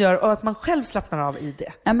skratt som gör att man själv slappnar av i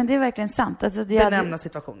det. Ja, men det är verkligen sant. Alltså, benämna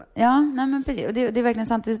situationen. Ja, nej, men precis. Och det är verkligen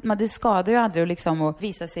sant. Det skadar ju aldrig liksom att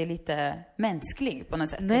visa sig lite mänsklig på något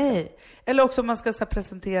sätt. Nej. Liksom. Eller också om man ska så här,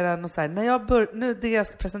 presentera något så här. Nu det jag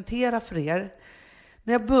ska presentera för er.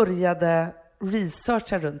 När jag började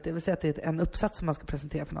researcha runt det, vill säga att det är en uppsats som man ska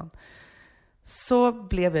presentera för någon. Så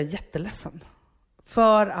blev jag jätteledsen.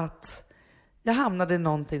 För att jag hamnade i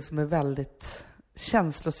någonting som är väldigt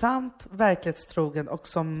känslosamt, verklighetstrogen och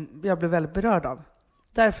som jag blev väldigt berörd av.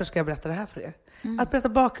 Därför ska jag berätta det här för er. Att berätta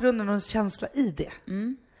bakgrunden och en känsla i det.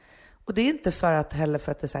 Och det är inte för att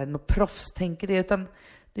det är så här, något proffs tänker det, utan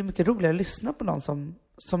det är mycket roligare att lyssna på någon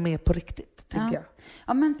som är på riktigt, tänker jag.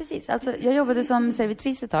 Ja, men precis. Alltså, jag jobbade som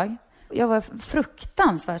servitris ett tag. Jag var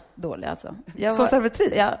fruktansvärt dålig alltså. Som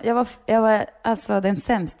servitris? Ja, jag var alltså den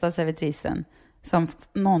sämsta servitrisen som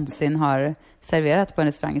någonsin har serverat på en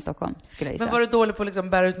restaurang i Stockholm, skulle jag gissa. Men var du dålig på att liksom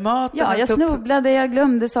bära ut maten? Ja, jag snubblade, jag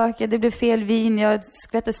glömde saker, det blev fel vin, jag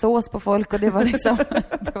skvätte sås på folk och det var liksom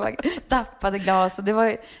det var tappade glas och det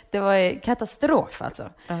var katastrof alltså.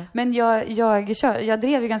 Men jag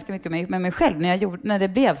drev ju ganska mycket med mig själv när det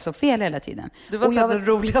blev så fel hela tiden. Du var så den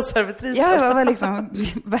roliga servitrisen. Ja, jag var liksom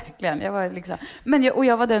verkligen, jag var liksom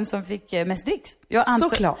jag var den som fick mest dricks.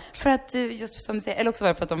 Såklart. För att just som du säger, eller också var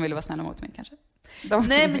det för att de ville vara snälla mot mig kanske.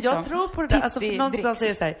 Nej, men jag tror på det där. Alltså, för någonstans är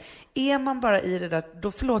det så här, är man bara i det där,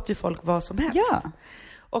 då förlåter ju folk vad som helst. Ja.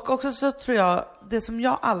 Och också så tror jag, det som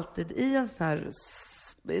jag alltid i ett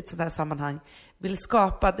sånt här sammanhang vill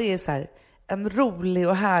skapa, det är så här, en rolig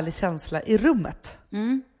och härlig känsla i rummet.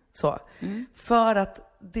 Så. För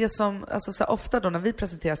att det som, alltså så här, ofta då när vi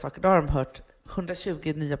presenterar saker, då har de hört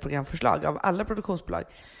 120 nya programförslag av alla produktionsbolag.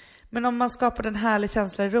 Men om man skapar en härlig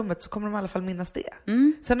känsla i rummet så kommer de i alla fall minnas det.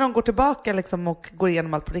 Sen när de går tillbaka liksom och går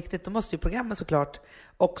igenom allt på riktigt, då måste ju programmet såklart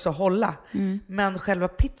också hålla. Men själva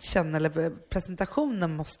pitchen eller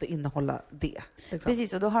presentationen måste innehålla det. Liksom.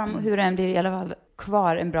 Precis, och då har de, hur det än blir i alla fall,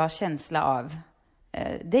 kvar en bra känsla av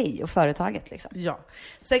dig och företaget. Liksom. Ja.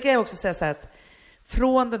 Sen kan jag också säga så här att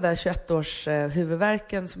från den där 21-års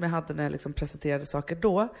huvudvärken som jag hade när jag liksom presenterade saker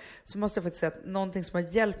då, så måste jag faktiskt säga att någonting som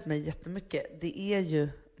har hjälpt mig jättemycket, det är ju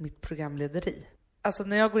mitt programlederi. Alltså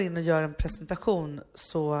när jag går in och gör en presentation,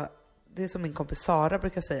 så det är som min kompis Sara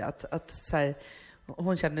brukar säga, att så här,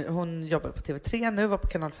 hon jobbar på TV3 nu, var på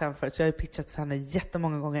kanal 5 förut, så jag har ju pitchat för henne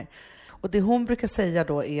jättemånga gånger. Och det hon brukar säga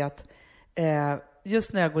då är att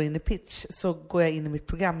just när jag går in i pitch så går jag in i mitt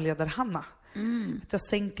programledar-Hanna. Att jag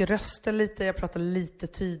sänker rösten lite, jag pratar lite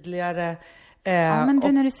tydligare. Ja, men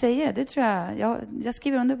när du säger det tror jag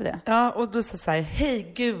skriver under på det. Ja, och då så här,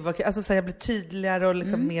 hej gud vad kul. Alltså så här, jag blir tydligare och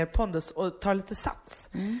liksom mer pondus och tar lite sats.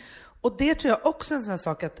 Och det tror jag också är en sån här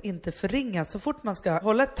sak att inte förringa. Så fort man ska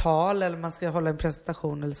hålla ett tal eller man ska hålla en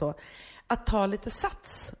presentation eller så, att ta lite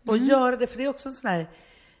sats och göra det. För det är också en sån här,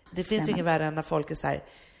 det finns ju inget värre än när folk är så här,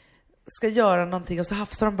 ska göra någonting och så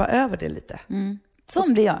hafsar de bara över det lite.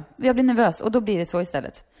 Sån blir jag. Jag blir nervös och då blir det så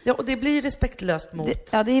istället. Ja, och det blir respektlöst mot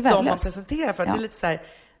det är de man presenterar. För att det är lite så här,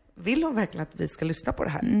 vill hon verkligen att vi ska lyssna på det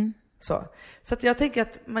här? Så att jag tänker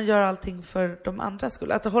att man gör allting för de andra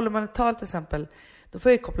skull. Att håller man ett tal till exempel, då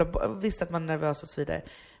får jag koppla, visst att man är nervös och så vidare.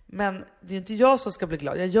 Men det är ju inte jag som ska bli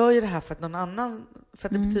glad. Jag gör ju det här för att någon annan, för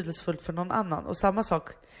att det är betydelsefullt för någon annan. Och samma sak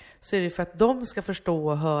så är det ju för att de ska förstå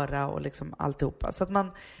och höra och liksom alltihopa. Så att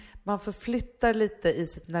man förflyttar lite i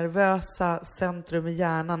sitt nervösa centrum i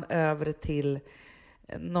hjärnan över till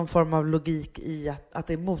någon form av logik i att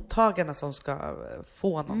det är mottagarna som ska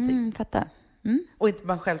få någonting. Fattar. Och inte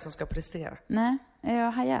man själv som ska prestera. Nej,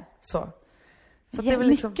 jag hajar. Så det är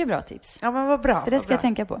liksom mycket bra tips. Ja, men vad bra. Det ska jag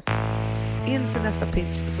tänka på. Inför nästa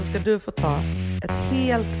pitch så ska du få ta ett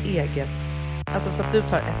helt eget, alltså så att du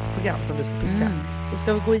tar ett program som du ska pitcha. Så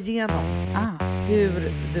ska vi gå igenom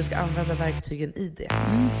hur du ska använda verktygen i det.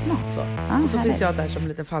 Smart. Så. Och så finns jag där som en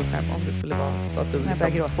liten fallskärm om det skulle vara så att du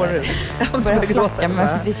liksom spårar ut. Jag börjar flacka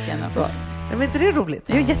med blicken. Så. Ja, men inte det roligt?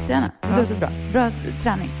 Jo, jättegärna. Det är så bra. Bra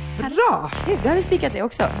träning. Bra! Gud, då har vi spikat det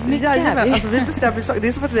också. Mycket härligt. Alltså vi bestämmer saker. Det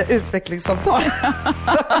är som att vi har utvecklingssamtal.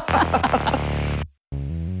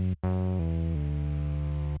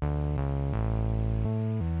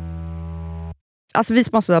 Alltså vi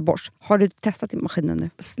sponsrar av Bosch. Har du testat i maskinen nu?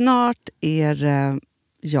 Snart är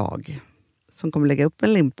jag som kommer lägga upp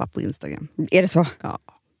en limpa på Instagram. Är det så? Ja.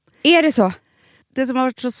 Är det så? Det som har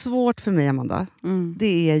varit så svårt för mig, Amanda,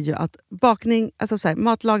 det är ju att bakning, alltså så här,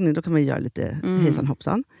 matlagning, då kan man göra lite hejsan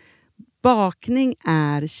hoppsan. Bakning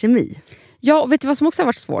är kemi. Ja, och vet du vad som också har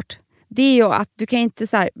varit svårt? Det är ju att du kan inte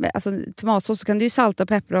så här, alltså tomatsås så kan du ju salta och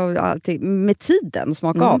peppra och allting med tiden och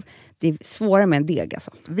smaka av. Det är svårare med en deg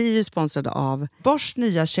alltså. Vi är ju sponsrade av Bosch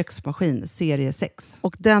nya köksmaskin serie 6.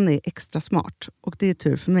 Och den är extra smart. Och det är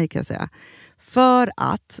tur för mig kan jag säga. För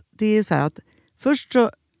att det är så här att först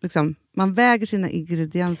så liksom, man väger sina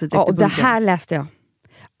ingredienser direkt i bunken. Och det här läste jag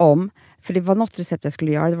om. För det var något recept jag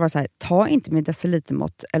skulle göra. Det var så här, ta inte med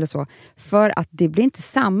decilitermått eller så. För att det blir inte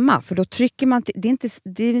samma. För då trycker man... Det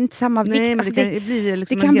är inte samma vikt. Nej, men alltså det kan bli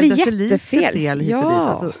liksom det kan en hel bli deciliter fel hit och dit.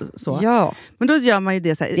 Alltså, så. Ja. Men då gör man ju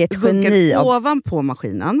det så här. Det är ett geni ovanpå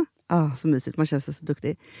maskinen. Så mysigt, man känns så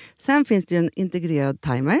duktig. Sen finns det ju en integrerad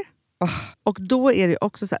timer. Och då är det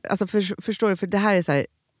också så här... Alltså förstår du? För det här är så här...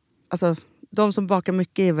 Alltså, de som bakar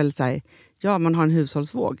mycket är väl så här... Ja, man har en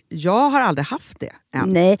hushållsvåg. Jag har aldrig haft det än.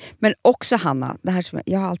 Nej, men också Hanna, det här som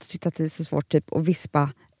jag har alltid tyckt att det är så svårt typ att vispa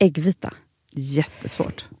äggvita.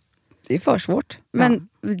 Jättesvårt. Det är för svårt. Men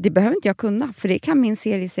det behöver inte jag kunna, för det kan min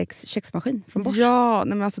serie 6 köksmaskin från Bosch. Ja,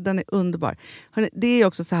 nej men alltså den är underbar. Hörrni, det är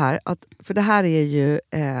också så här, att, för det här är ju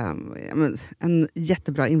en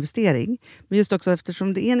jättebra investering. Men just också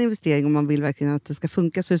eftersom det är en investering och man vill verkligen att det ska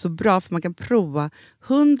funka, så är det så bra för man kan prova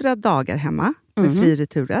 100 dagar hemma med fri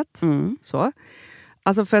returrätt. Så.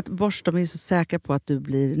 Alltså för att Bosch, de är så säkra på att du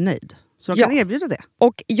blir nöjd. Så de kan erbjuda det.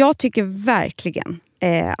 Och jag tycker verkligen,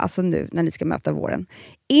 alltså nu när ni ska möta våren,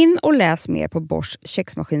 in och läs mer på Bosch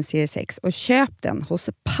köksmaskin serie 6 och köp den hos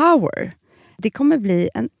Power. Det kommer bli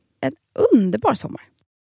en underbar sommar.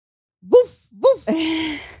 Woof, woof.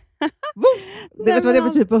 Woof. Det vet vad det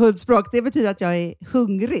betyder på hundspråk. Det betyder att jag är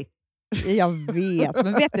hungrig. Jag vet,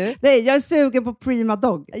 men vet du? Nej, jag är sugen på Prima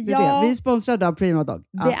Dog. Ja. Vi är sponsrade av Prima Dog.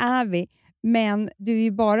 Det är vi. Men du är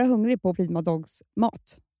ju bara hungrig på Prima Dogs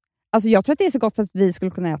mat. Alltså jag tror att det är så gott så att vi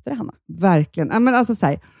skulle kunna äta det, Hanna. Verkligen. Ja, men alltså så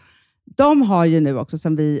här, de har ju nu också,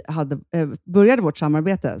 sen vi började vårt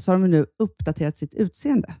samarbete, så har de nu uppdaterat sitt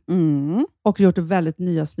utseende. Och gjort väldigt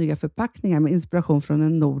nya snygga förpackningar med inspiration från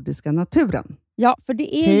den nordiska naturen. Ja, för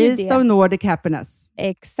det är Taste ju det. of Nordic happiness.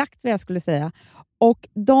 Exakt vad jag skulle säga. Och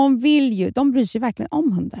de bryr sig verkligen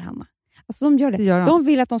om hundar, Hanna. Alltså de gör det. De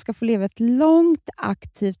vill att de ska få leva ett långt,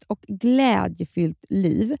 aktivt och glädjefyllt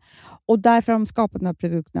liv. Och därför har de skapat de här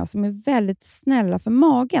produkterna som är väldigt snälla för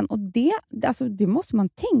magen. Och det måste man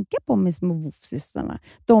tänka på med små woofsystrarna.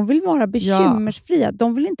 De vill vara bekymmersfria. Ja.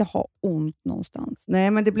 De vill inte ha ont någonstans.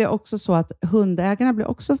 Nej, men det blir också så att hundägarna blir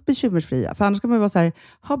också bekymmersfria. För annars kan man ju vara så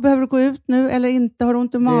här, behöver du gå ut nu eller inte? Har du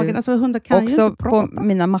ont i magen? Alltså hundar kan också ju inte prata. Också på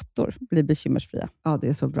mina mattor blir bekymmersfria. Ja, det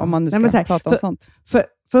är så bra. Om man nu ska prata om sånt.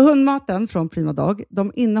 För hundmaten från Prima Dog,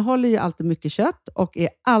 de innehåller ju alltid mycket kött och är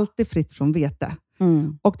alltid fritt från vete.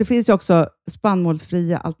 Och det finns ju också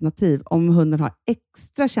spannmålsfria alternativ om hunden har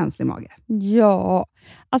extra känslig mage. Ja,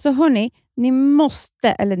 alltså hörni,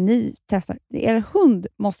 ni testar. Er hund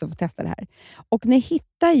måste få testa det här. Och ni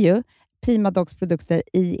hittar ju Prima Dogs produkter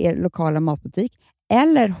i er lokala matbutik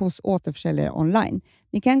eller hos återförsäljare online.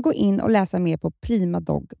 Ni kan gå in och läsa mer på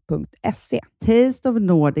primadog.se. Taste of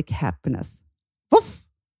Nordic happiness. Voff!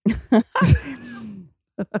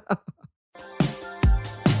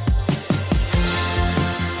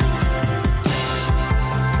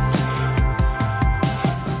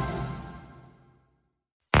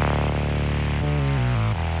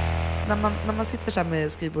 När man sitter så här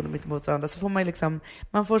med skrivbordet mitt emot varandra så får man ju liksom,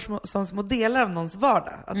 man får som små delar av någons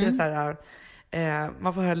vardag. Att det är så här,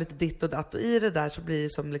 man får höra lite ditt och datt, och i det där så blir det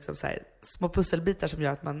som liksom så här, små pusselbitar som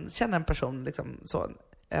gör att man känner en person liksom så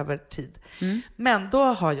över tid. Men då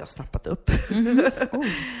har jag snappat upp.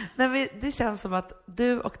 Det känns som att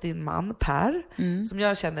du och din man Per, som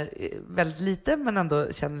jag känner väldigt lite men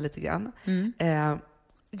ändå känner lite grann.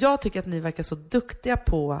 Jag tycker att ni verkar så duktiga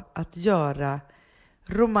på att göra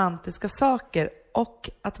romantiska saker och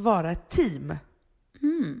att vara ett team.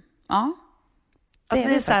 Ja. Att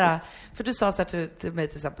ni är så här, för du sa så här till mig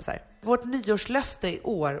till exempel så här, vårt nyårslöfte i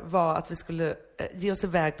år var att vi skulle ge oss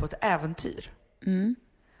iväg på ett äventyr.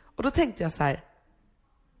 Och då tänkte jag så här,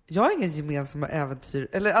 jag har inga gemensamma äventyr,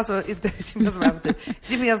 eller alltså inte gemensamma äventyr,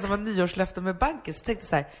 gemensamma nyårslöften med banken. Så tänkte jag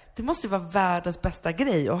så här, det måste ju vara världens bästa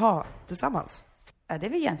grej att ha tillsammans. Ja, det är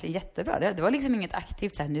väl egentligen jättebra. Det var liksom inget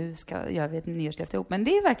aktivt så här, nu gör vi ett nyårslöfte ihop. Men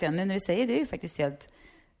det är verkligen, nu när du säger det, är ju faktiskt det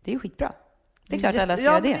är ju skitbra. Det är klart alla ska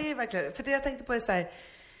göra det. Ja, det är verkligen, för det jag tänkte på är så här,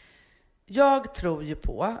 Jag tror ju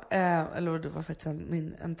på, eller det var faktiskt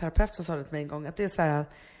en terapeut som sa det till mig en gång, att det är så här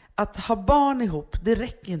att ha barn ihop, det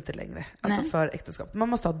räcker ju inte längre. Alltså för äktenskap. Man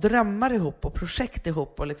måste ha drömmar ihop och projekt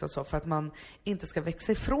ihop och liksom så, för att man inte ska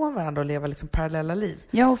växa ifrån varandra och leva liksom parallella liv.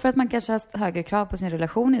 Ja, och för att man kanske har högre krav på sin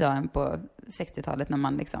relation idag än på 60-talet när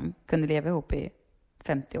man liksom kunde leva ihop i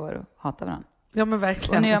 50 år och hata varandra. Ja, men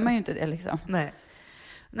verkligen. Och nu gör man ju inte det liksom. Nej,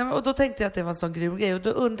 och då tänkte jag att det var en sån grym grej. Och då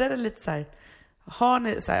undrade jag lite så här, har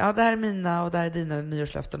ni så här, ja det här är mina och det här är dina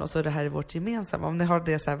nyårslöften och så det här är vårt gemensamma, om ni har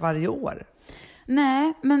det så här varje år?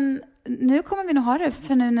 Nej, men nu kommer vi nog ha det,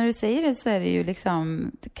 för nu när du säger det så är det ju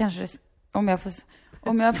liksom, det kanske, om jag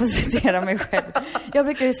får citera mig själv. Jag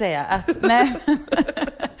brukar ju säga att, nej,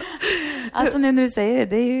 alltså nu när du säger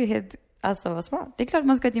det är ju helt, alltså vad smart. Det är klart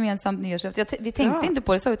man ska ha ett gemensamt nyårslöfte. Vi tänkte inte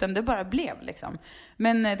på det så, utan det bara blev liksom.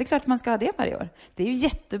 Men det är klart man ska ha det varje år. Det är ju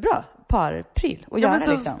jättebra parpryl att göra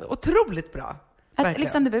så liksom. Otroligt bra. Att,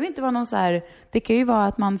 liksom, det behöver inte vara någon så här, det kan ju vara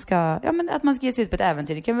att man ska, att man ska ge sig ut på ett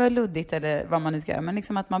äventyr. Det kan vara luddigt eller vad man nu ska göra, men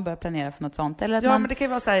liksom att man börjar planera för något sånt. Eller att men det kan ju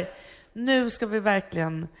vara så här, nu ska vi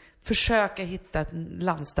verkligen försöka hitta ett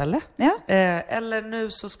landställe. Ja. Eller nu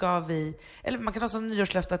så ska vi, eller man kan ha som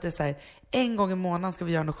nyårslöfte att det är så här, en gång i månaden ska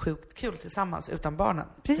vi göra något sjukt kul tillsammans utan barnen.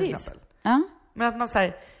 Precis. Till exempel. Ja. Men att man så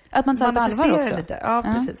här, att man tar det på allvar också. Lite. Ja,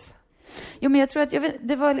 precis. Jo, men jag tror att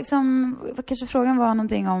det var liksom, kanske frågan var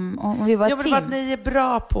någonting om vi var ett team. Ja, men det var att ni är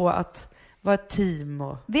bra på att vara ett team.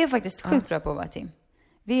 Och... Vi är faktiskt sjukt bra på att vara ett team.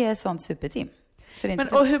 Vi är ett sånt superteam. Så det är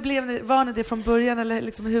inte och hur blev ni, var ni det från början eller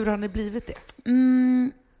liksom, hur har ni blivit det?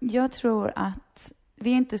 Jag tror att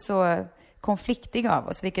vi är inte så konfliktiga av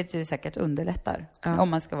oss, vilket ju säkert underlättar om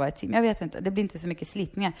man ska vara ett team. Jag vet inte, det blir inte så mycket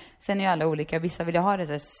slitningar. Sen är ju alla olika. Vissa vill ju ha det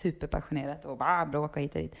så här superpassionerat och bara bråka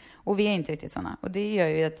hit och dit. Och vi är inte riktigt sådana. Och det gör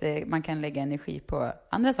ju att man kan lägga energi på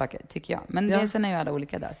andra saker, tycker jag. Men sen är ju alla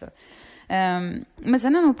olika där. Så. Men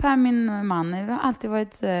sen är nog Per, min man, har alltid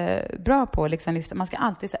varit bra på att liksom lyfta. Man ska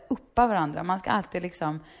alltid så här, uppa varandra. Man ska alltid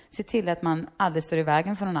liksom se till att man aldrig står i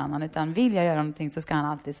vägen för någon annan. Utan vill jag göra någonting så ska han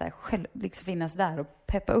alltid så här, själv liksom finnas där och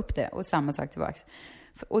peppa upp det. Och samma sak tillbaks.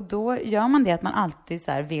 Och då gör man det att man alltid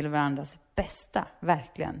så här, vill varandras bästa,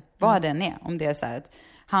 verkligen. Vad den är. Om det är så här att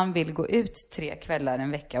han vill gå ut 3 kvällar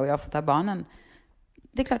en vecka och jag får ta barnen.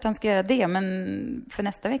 Det är klart han ska göra det, men för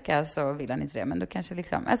nästa vecka så vill han inte det. Men då kanske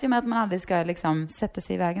liksom, alltså jag menar att man aldrig ska liksom sätta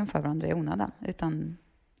sig i vägen för varandra i onödan, utan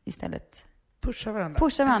istället pusha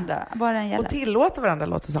varandra, bara en gäller. Och tillåta varandra,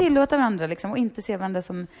 låter det som. Tillåta varandra liksom, och inte se varandra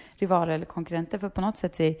som rivaler eller konkurrenter, för på något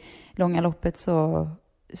sätt i långa loppet så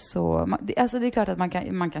alltså det är klart att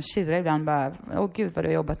man kan tjura ibland bara, gud vad du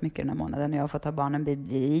har jobbat mycket den här månaden och jag har fått ta barnen,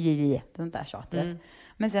 sånt där tjatet.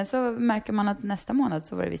 Men sen så märker man att nästa månad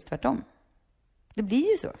så var det visst tvärtom. Det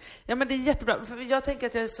blir ju så. Ja, men det är jättebra. För jag tänker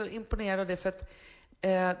att jag är så imponerad av det, för att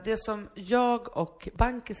det som jag och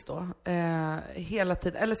Bankis då hela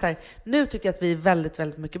tiden, eller så här, nu tycker jag att vi är väldigt,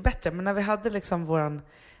 väldigt mycket bättre, men när vi hade liksom våran,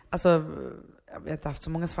 alltså jag har inte haft så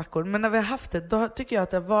många svackor, men när vi har haft det, då tycker jag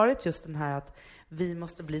att det har varit just den här att vi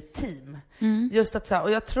måste bli ett team. Just att så här,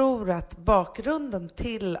 och jag tror att bakgrunden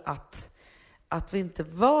till att vi inte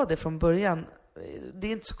var det från början, det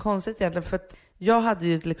är inte så konstigt egentligen, för att jag hade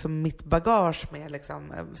ju liksom mitt bagage med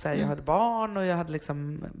liksom, så här, jag hade barn och jag hade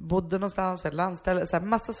liksom bodde någonstans, jag hade landställe, så här,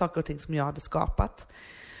 massa saker och ting som jag hade skapat.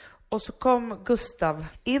 Och så kom Gustav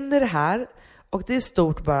in i det här, och det är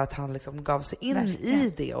stort bara att han liksom gav sig in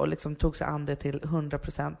i det och liksom tog sig an det till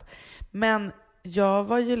 100%. Men jag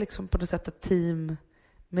var ju liksom på något sätt ett team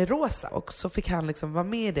med Rosa, och så fick han liksom vara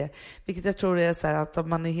med i det, vilket jag tror är så här att om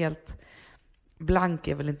man är helt blank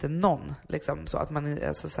är väl inte någon, liksom, så att man är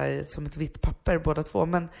alltså, så här, som ett vitt papper båda två.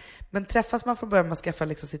 Men träffas man från början, man skaffar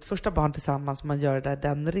liksom sitt första barn tillsammans, man gör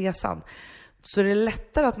den resan, så det är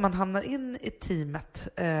lättare att man hamnar in i teamet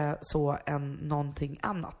så än någonting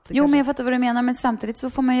annat. Jo, men jag fattar vad du menar, men samtidigt så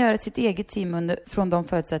får man göra sitt eget team från de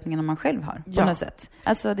förutsättningarna man själv har, på något sätt.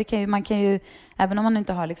 Alltså man kan ju, även om man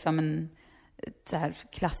inte har liksom en så här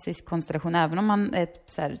klassisk konstellation, även om man är ett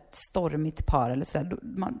så här stormigt par eller så där,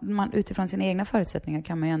 man utifrån sina egna förutsättningar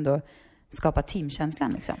kan man ju ändå skapa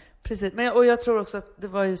teamkänslan liksom. Precis, och jag tror också att det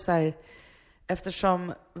var ju så här,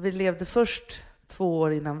 eftersom vi levde först 2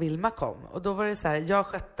 år innan Vilma kom, och då var det så här, jag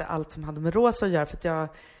skötte allt som hade med Rosa att göra, för att jag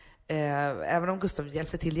även om Gustav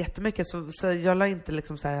hjälpte till jättemycket, så jag la inte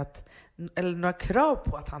liksom så här eller några krav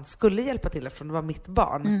på att han skulle hjälpa till, eftersom det var mitt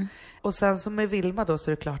barn. Och sen som med Vilma då,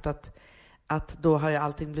 så är det klart att då har ju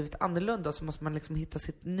allting blivit annorlunda, så måste man liksom hitta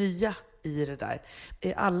sitt nya i det där.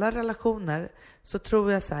 I alla relationer så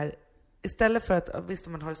tror jag så här, istället för att, visst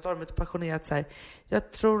man har stormigt och passionerat så här,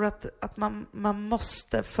 jag tror att man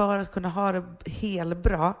måste, för att kunna ha det helt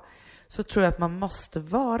bra, så tror jag att man måste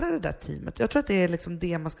vara det där teamet. Jag tror att det är liksom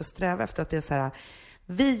det man ska sträva efter, att det är så här,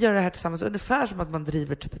 vi gör det här tillsammans, ungefär som att man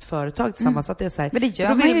driver typ ett företag tillsammans. Att det är så här, men det gör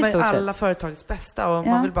då vill man ju alla företagets bästa och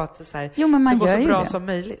man vill bara att det så här, men man ska gå gör så bra det. som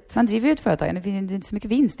möjligt. Man driver ju ett företag, det är inte så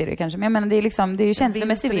mycket vinst i det kanske, men jag menar, det är liksom, det är ju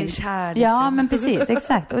känslomässig vinst. Ja, men precis,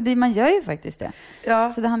 exakt. Och man gör ju faktiskt det.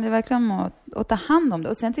 Ja. Så det handlar verkligen om att ta hand om det.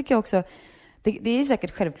 Och sen tycker jag också, det är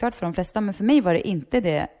säkert självklart för de flesta, men för mig var det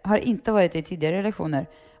inte har inte varit det i tidigare relationer,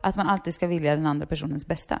 att man alltid ska vilja den andra personens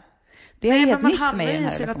bästa. Det är helt nytt för mig i den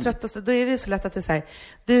här relationen. Tröttaste, då är det så lätt att det är så här,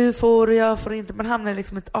 du får och jag får inte. Man hamnar i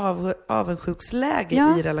liksom ett avundsjuksläge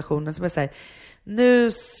i relationen som är så här,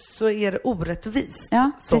 nu så är det orättvist.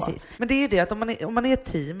 Ja, så. Precis. Men det är det att om man är ett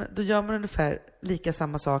team, då gör man ungefär lika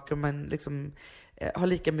samma saker, man liksom har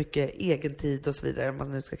lika mycket egen tid och så vidare, om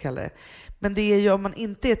man nu ska kalla det. Men det är ju om man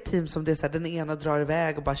inte är ett team som det är så här, den ena drar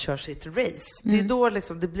iväg och bara kör sitt race. Det är då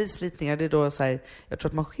liksom, det blir slitningar, det är då så här, jag tror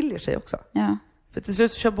att man skiljer sig också. Ja. För till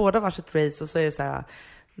slut så kör båda varsitt race och så är det så här,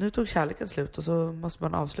 nu tog kärleken slut och så måste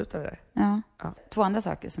man avsluta det där. Ja. 2 andra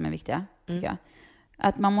saker som är viktiga, tycker jag.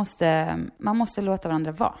 Att man måste låta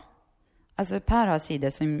varandra vara. Alltså Per har sidor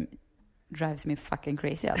som drives me fucking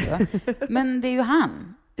crazy alltså. Men det är ju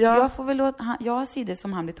han. Ja. Jag har sidor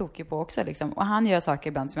som han blir tokig på också liksom. Och han gör saker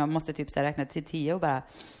ibland som jag måste typ så här räkna till 10 och bara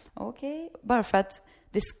okej. Bara för att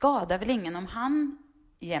det skadar väl ingen om han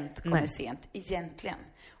jämt kommer sent, egentligen.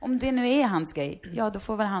 Om det nu är hans grej, ja då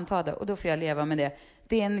får väl han ta det och då får jag leva med det.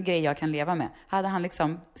 Det är en grej jag kan leva med. Hade han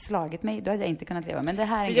liksom slagit mig, då hade jag inte kunnat leva. Men det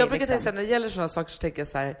här är en grej. Jag brukar säga så när det gäller sådana saker så tänker jag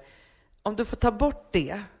så här, om du får ta bort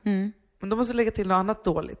det, men då måste du lägga till något annat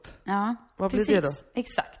dåligt. Ja, vad blir det då?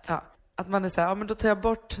 Exakt. Ja, att man är så här, ja men då tar jag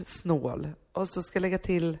bort snål och så ska jag lägga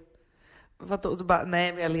till vad då bara,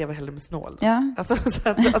 nej men jag lever hellre med snål då. Ja. Alltså så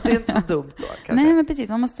att det är inte så dumt då kanske. Nej men precis,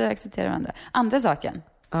 man måste acceptera varandra. Andra saken,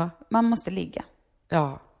 man måste ligga.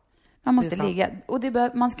 Ja. Man måste ligga. Och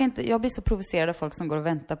man ska inte, jag blir så provocerad av folk som går och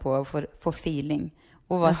väntar på att få feeling.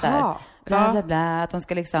 Och vara så här, bla bla bla, att de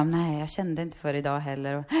ska liksom, nej jag kände inte för idag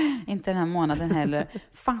heller. Och inte den här månaden heller.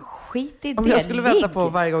 Fan, skit i det. Om jag skulle vänta på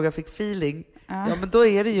varje gång jag fick feeling, ja men då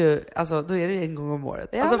är det ju, alltså då är det ju en gång om året.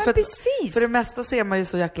 Ja alltså, men precis. För det mesta så är man ju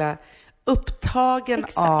så jäkla upptagen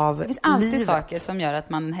av livet. Det finns alltid saker som gör att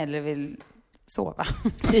man hellre vill sova.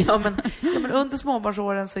 ja, men under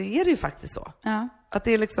småbarnsåren så är det ju faktiskt så. Ja. Att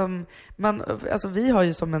det är liksom, alltså vi har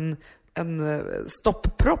ju som en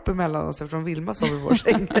stopppropp emellan oss eftersom Vilma sover i vår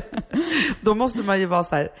säng. Då måste man ju vara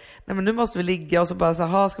så här, nej men nu måste vi ligga och så bara så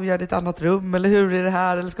här, ska vi göra det i ett annat rum eller hur är det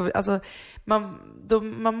här? Eller ska vi, alltså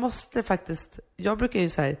man måste faktiskt, jag brukar ju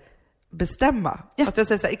så här bestämma. Ja. Att jag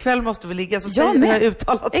säger så här, ikväll måste vi ligga, så säger jag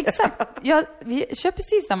uttalat det. Exakt. Vi kör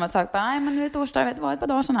precis samma sak. Bara, nej, men nu är det torsdag, det var ett par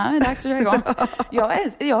dagar sedan här, det är dags att köra igång.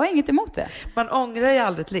 Jag har inget emot det. Man ångrar ju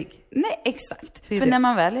aldrig ett ligg. Nej, exakt. För när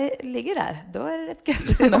man väl ligger där, då är det rätt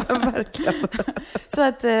gött. Ja, verkligen. Så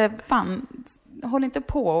att, fan, håll inte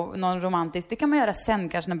på någon romantisk. Det kan man göra sen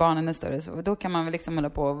kanske när barnen är större. Så då kan man väl liksom hålla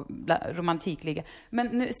på och romantikligga. Men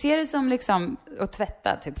nu ser det som liksom att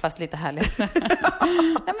tvätta, typ, fast lite härligt. Ja,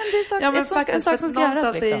 men det är en sak som ska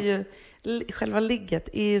göras. Liksom. Är ju, själva ligget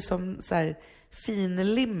är ju som så här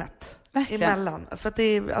finlimmet emellan. För att det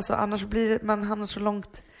är, alltså, annars blir man hamnar så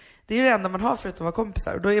långt. Det är ju det enda man har förutom att vara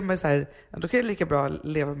kompisar. Och då är man ju så här, då kan jag lika bra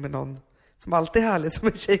leva med någon som alltid är härlig som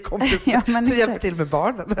en tjejkompis som hjälper till med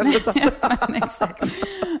barnen. Eller så. Exakt.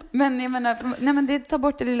 Men jag menar, nej, men det tar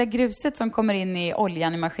bort det lilla gruset som kommer in i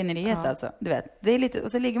oljan i maskineriet. Alltså. Du vet, det är lite,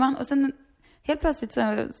 och så ligger man och sen helt plötsligt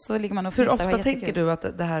så ligger man och fnissar. Hur ofta tänker du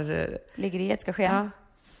att det här liggeriet ska ske? Ja.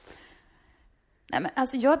 Nej, men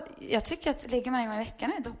alltså jag tycker att ligger man en gång i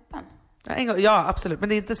veckan är toppen. Ja, absolut. Men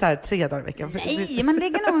det är inte så här 3 dagar i veckan. Nej, man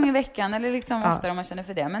ligger någon gång i veckan. Eller liksom oftare om man känner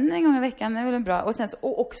för det. Men en gång i veckan är väl bra. Och sen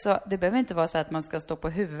och också, det behöver inte vara så att man ska stå på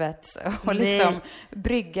huvudet och liksom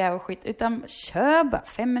brygga och skit. Utan kör bara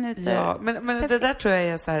 5 minuter. Ja, men det där tror jag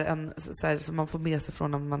är så här som man får med sig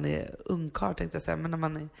från när man är ungkarl, tänkte jag säga. Men när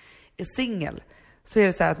man är singel så är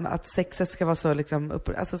det så här att sexet ska vara så liksom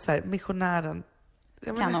alltså så här, missionären.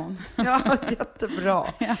 Kanon. Ja, jättebra.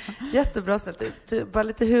 Jättebra sätt. Bara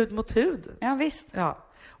lite hud mot hud. Ja, visst. Ja.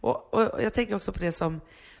 Och jag tänker också på det som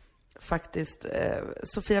faktiskt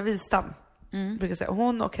Sofia Wistam brukar säga.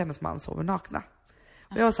 Hon och hennes man sover nakna.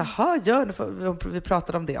 Och jag var så här, vi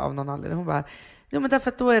pratade om det av någon anledning. Hon bara, jo men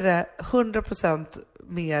därför att då är det 100%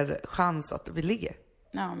 mer chans att vi ligger.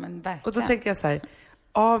 Ja, men verkligen. Och då tänker jag så här,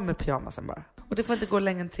 av med pyjamasen bara. Och det får inte gå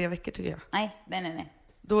längre än 3 veckor tycker jag. Nej.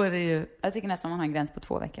 Då är det ju... Jag tycker nästan man har en gräns på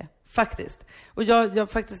 2 veckor. Faktiskt. Och jag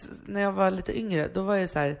faktiskt, när jag var lite yngre, då var jag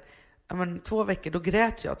så här, 2 veckor, då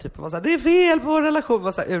grät jag typ och var så här, det är fel på vår relation,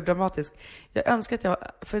 var så här urdramatisk. Jag önskar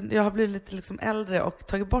att för jag har blivit lite liksom äldre och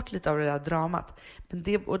tagit bort lite av det där dramat.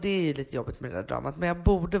 Och det är ju lite jobbigt med det där dramat, men jag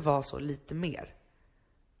borde vara så lite mer.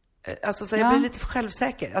 Alltså så jag blir lite för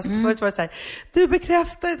självsäker. Alltså förut var det så här, du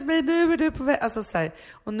bekräftar inte mig, nu är du på väg. Alltså så här,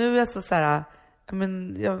 och nu är jag så här,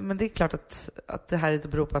 men det är klart att det här inte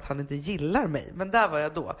beror på att han inte gillar mig. Men där var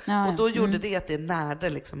jag då. Och då gjorde det att det närde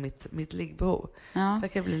liksom mitt liggbehov. Så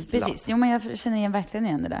jag kan bli lite precis. Jo, men jag känner verkligen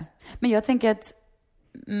igen det där. Men jag tänker att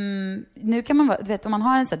nu kan man vara, du vet, om man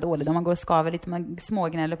har en så här dålig, om man går och skaver lite, man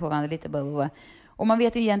smågnäller på varandra lite, och man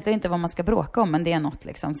vet egentligen inte vad man ska bråka om, men det är något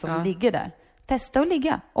liksom som ligger där. Testa att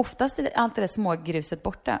ligga. Oftast är allt det där smågruset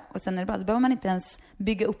borta. Och sen är det bra. Då behöver man inte ens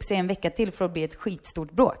bygga upp sig en vecka till för att bli ett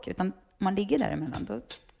skitstort bråk. Utan om man ligger däremellan, då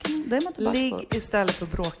är man tillbaka. Ligg istället för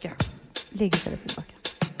att bråka. Ligg istället för att bråka.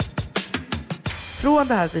 Från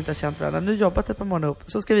det här att vi inte har känt varandra, nu jobbat ett par månader upp,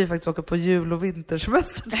 så ska vi faktiskt åka på jul- och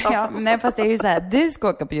vintersemester. Ja, nej, fast det är ju så här, du ska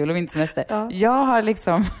åka på jul- och vintersemester. Ja. Jag har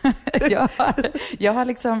liksom,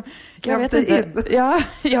 jag vet inte.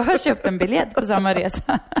 Jag har köpt en biljett på samma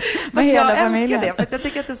resa med hela familjen. Jag älskar det, för jag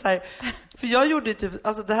tycker att det är så här, för jag gjorde ju typ,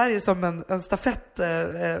 alltså det här är ju som en stafett, så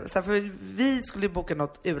här, för vi skulle ju boka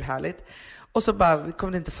något urhärligt. Och så bara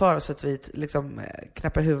kom det inte för oss för att vi liksom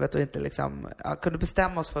knäppade huvudet och inte liksom, kunde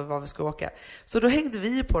bestämma oss för vad vi ska åka. Så då hängde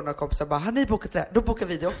vi på några kompisar och bara, har ni bokat det? Då bokar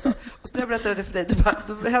vi det också. Och så när jag berättade det för dig,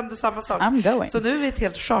 då hände samma sak. Så nu är vi ett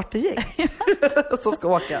helt chartergäng som ska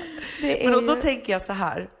åka. Men då tänker jag så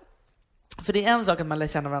här, för det är en sak att man lär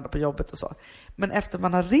känna varandra på jobbet och så. Men efter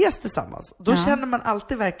man har rest tillsammans, då känner man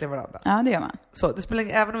alltid verkligen varandra. Ja, det gör man. Så det spelar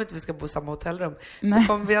ingen, även om inte vi ska bo i samma hotellrum, så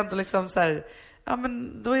kommer vi ändå liksom så här, ja,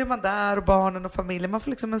 men då är man där och barnen och familjen. Man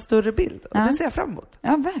får liksom en större bild. Och det ser jag fram emot.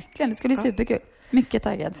 Ja, verkligen. Det ska bli superkul. Mycket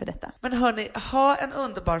taggad för detta. Men hörni, ha en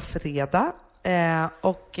underbar fredag.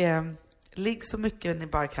 Och ligg så mycket ni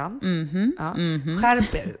bara kan.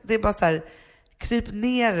 Skärp er. Det är bara så här, kryp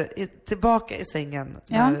ner tillbaka i sängen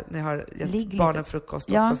när ni har gett barnen frukost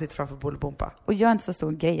och de sitter framför Bolibompa. Och gör inte så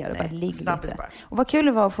stor grej. Bara ligg lite. Bara. Och vad kul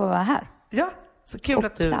det var att få vara här. Ja, så kul och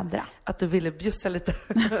att du ville bjussa lite.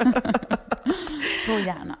 Så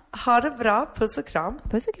gärna. Ha det bra. Puss och kram.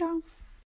 Puss och kram.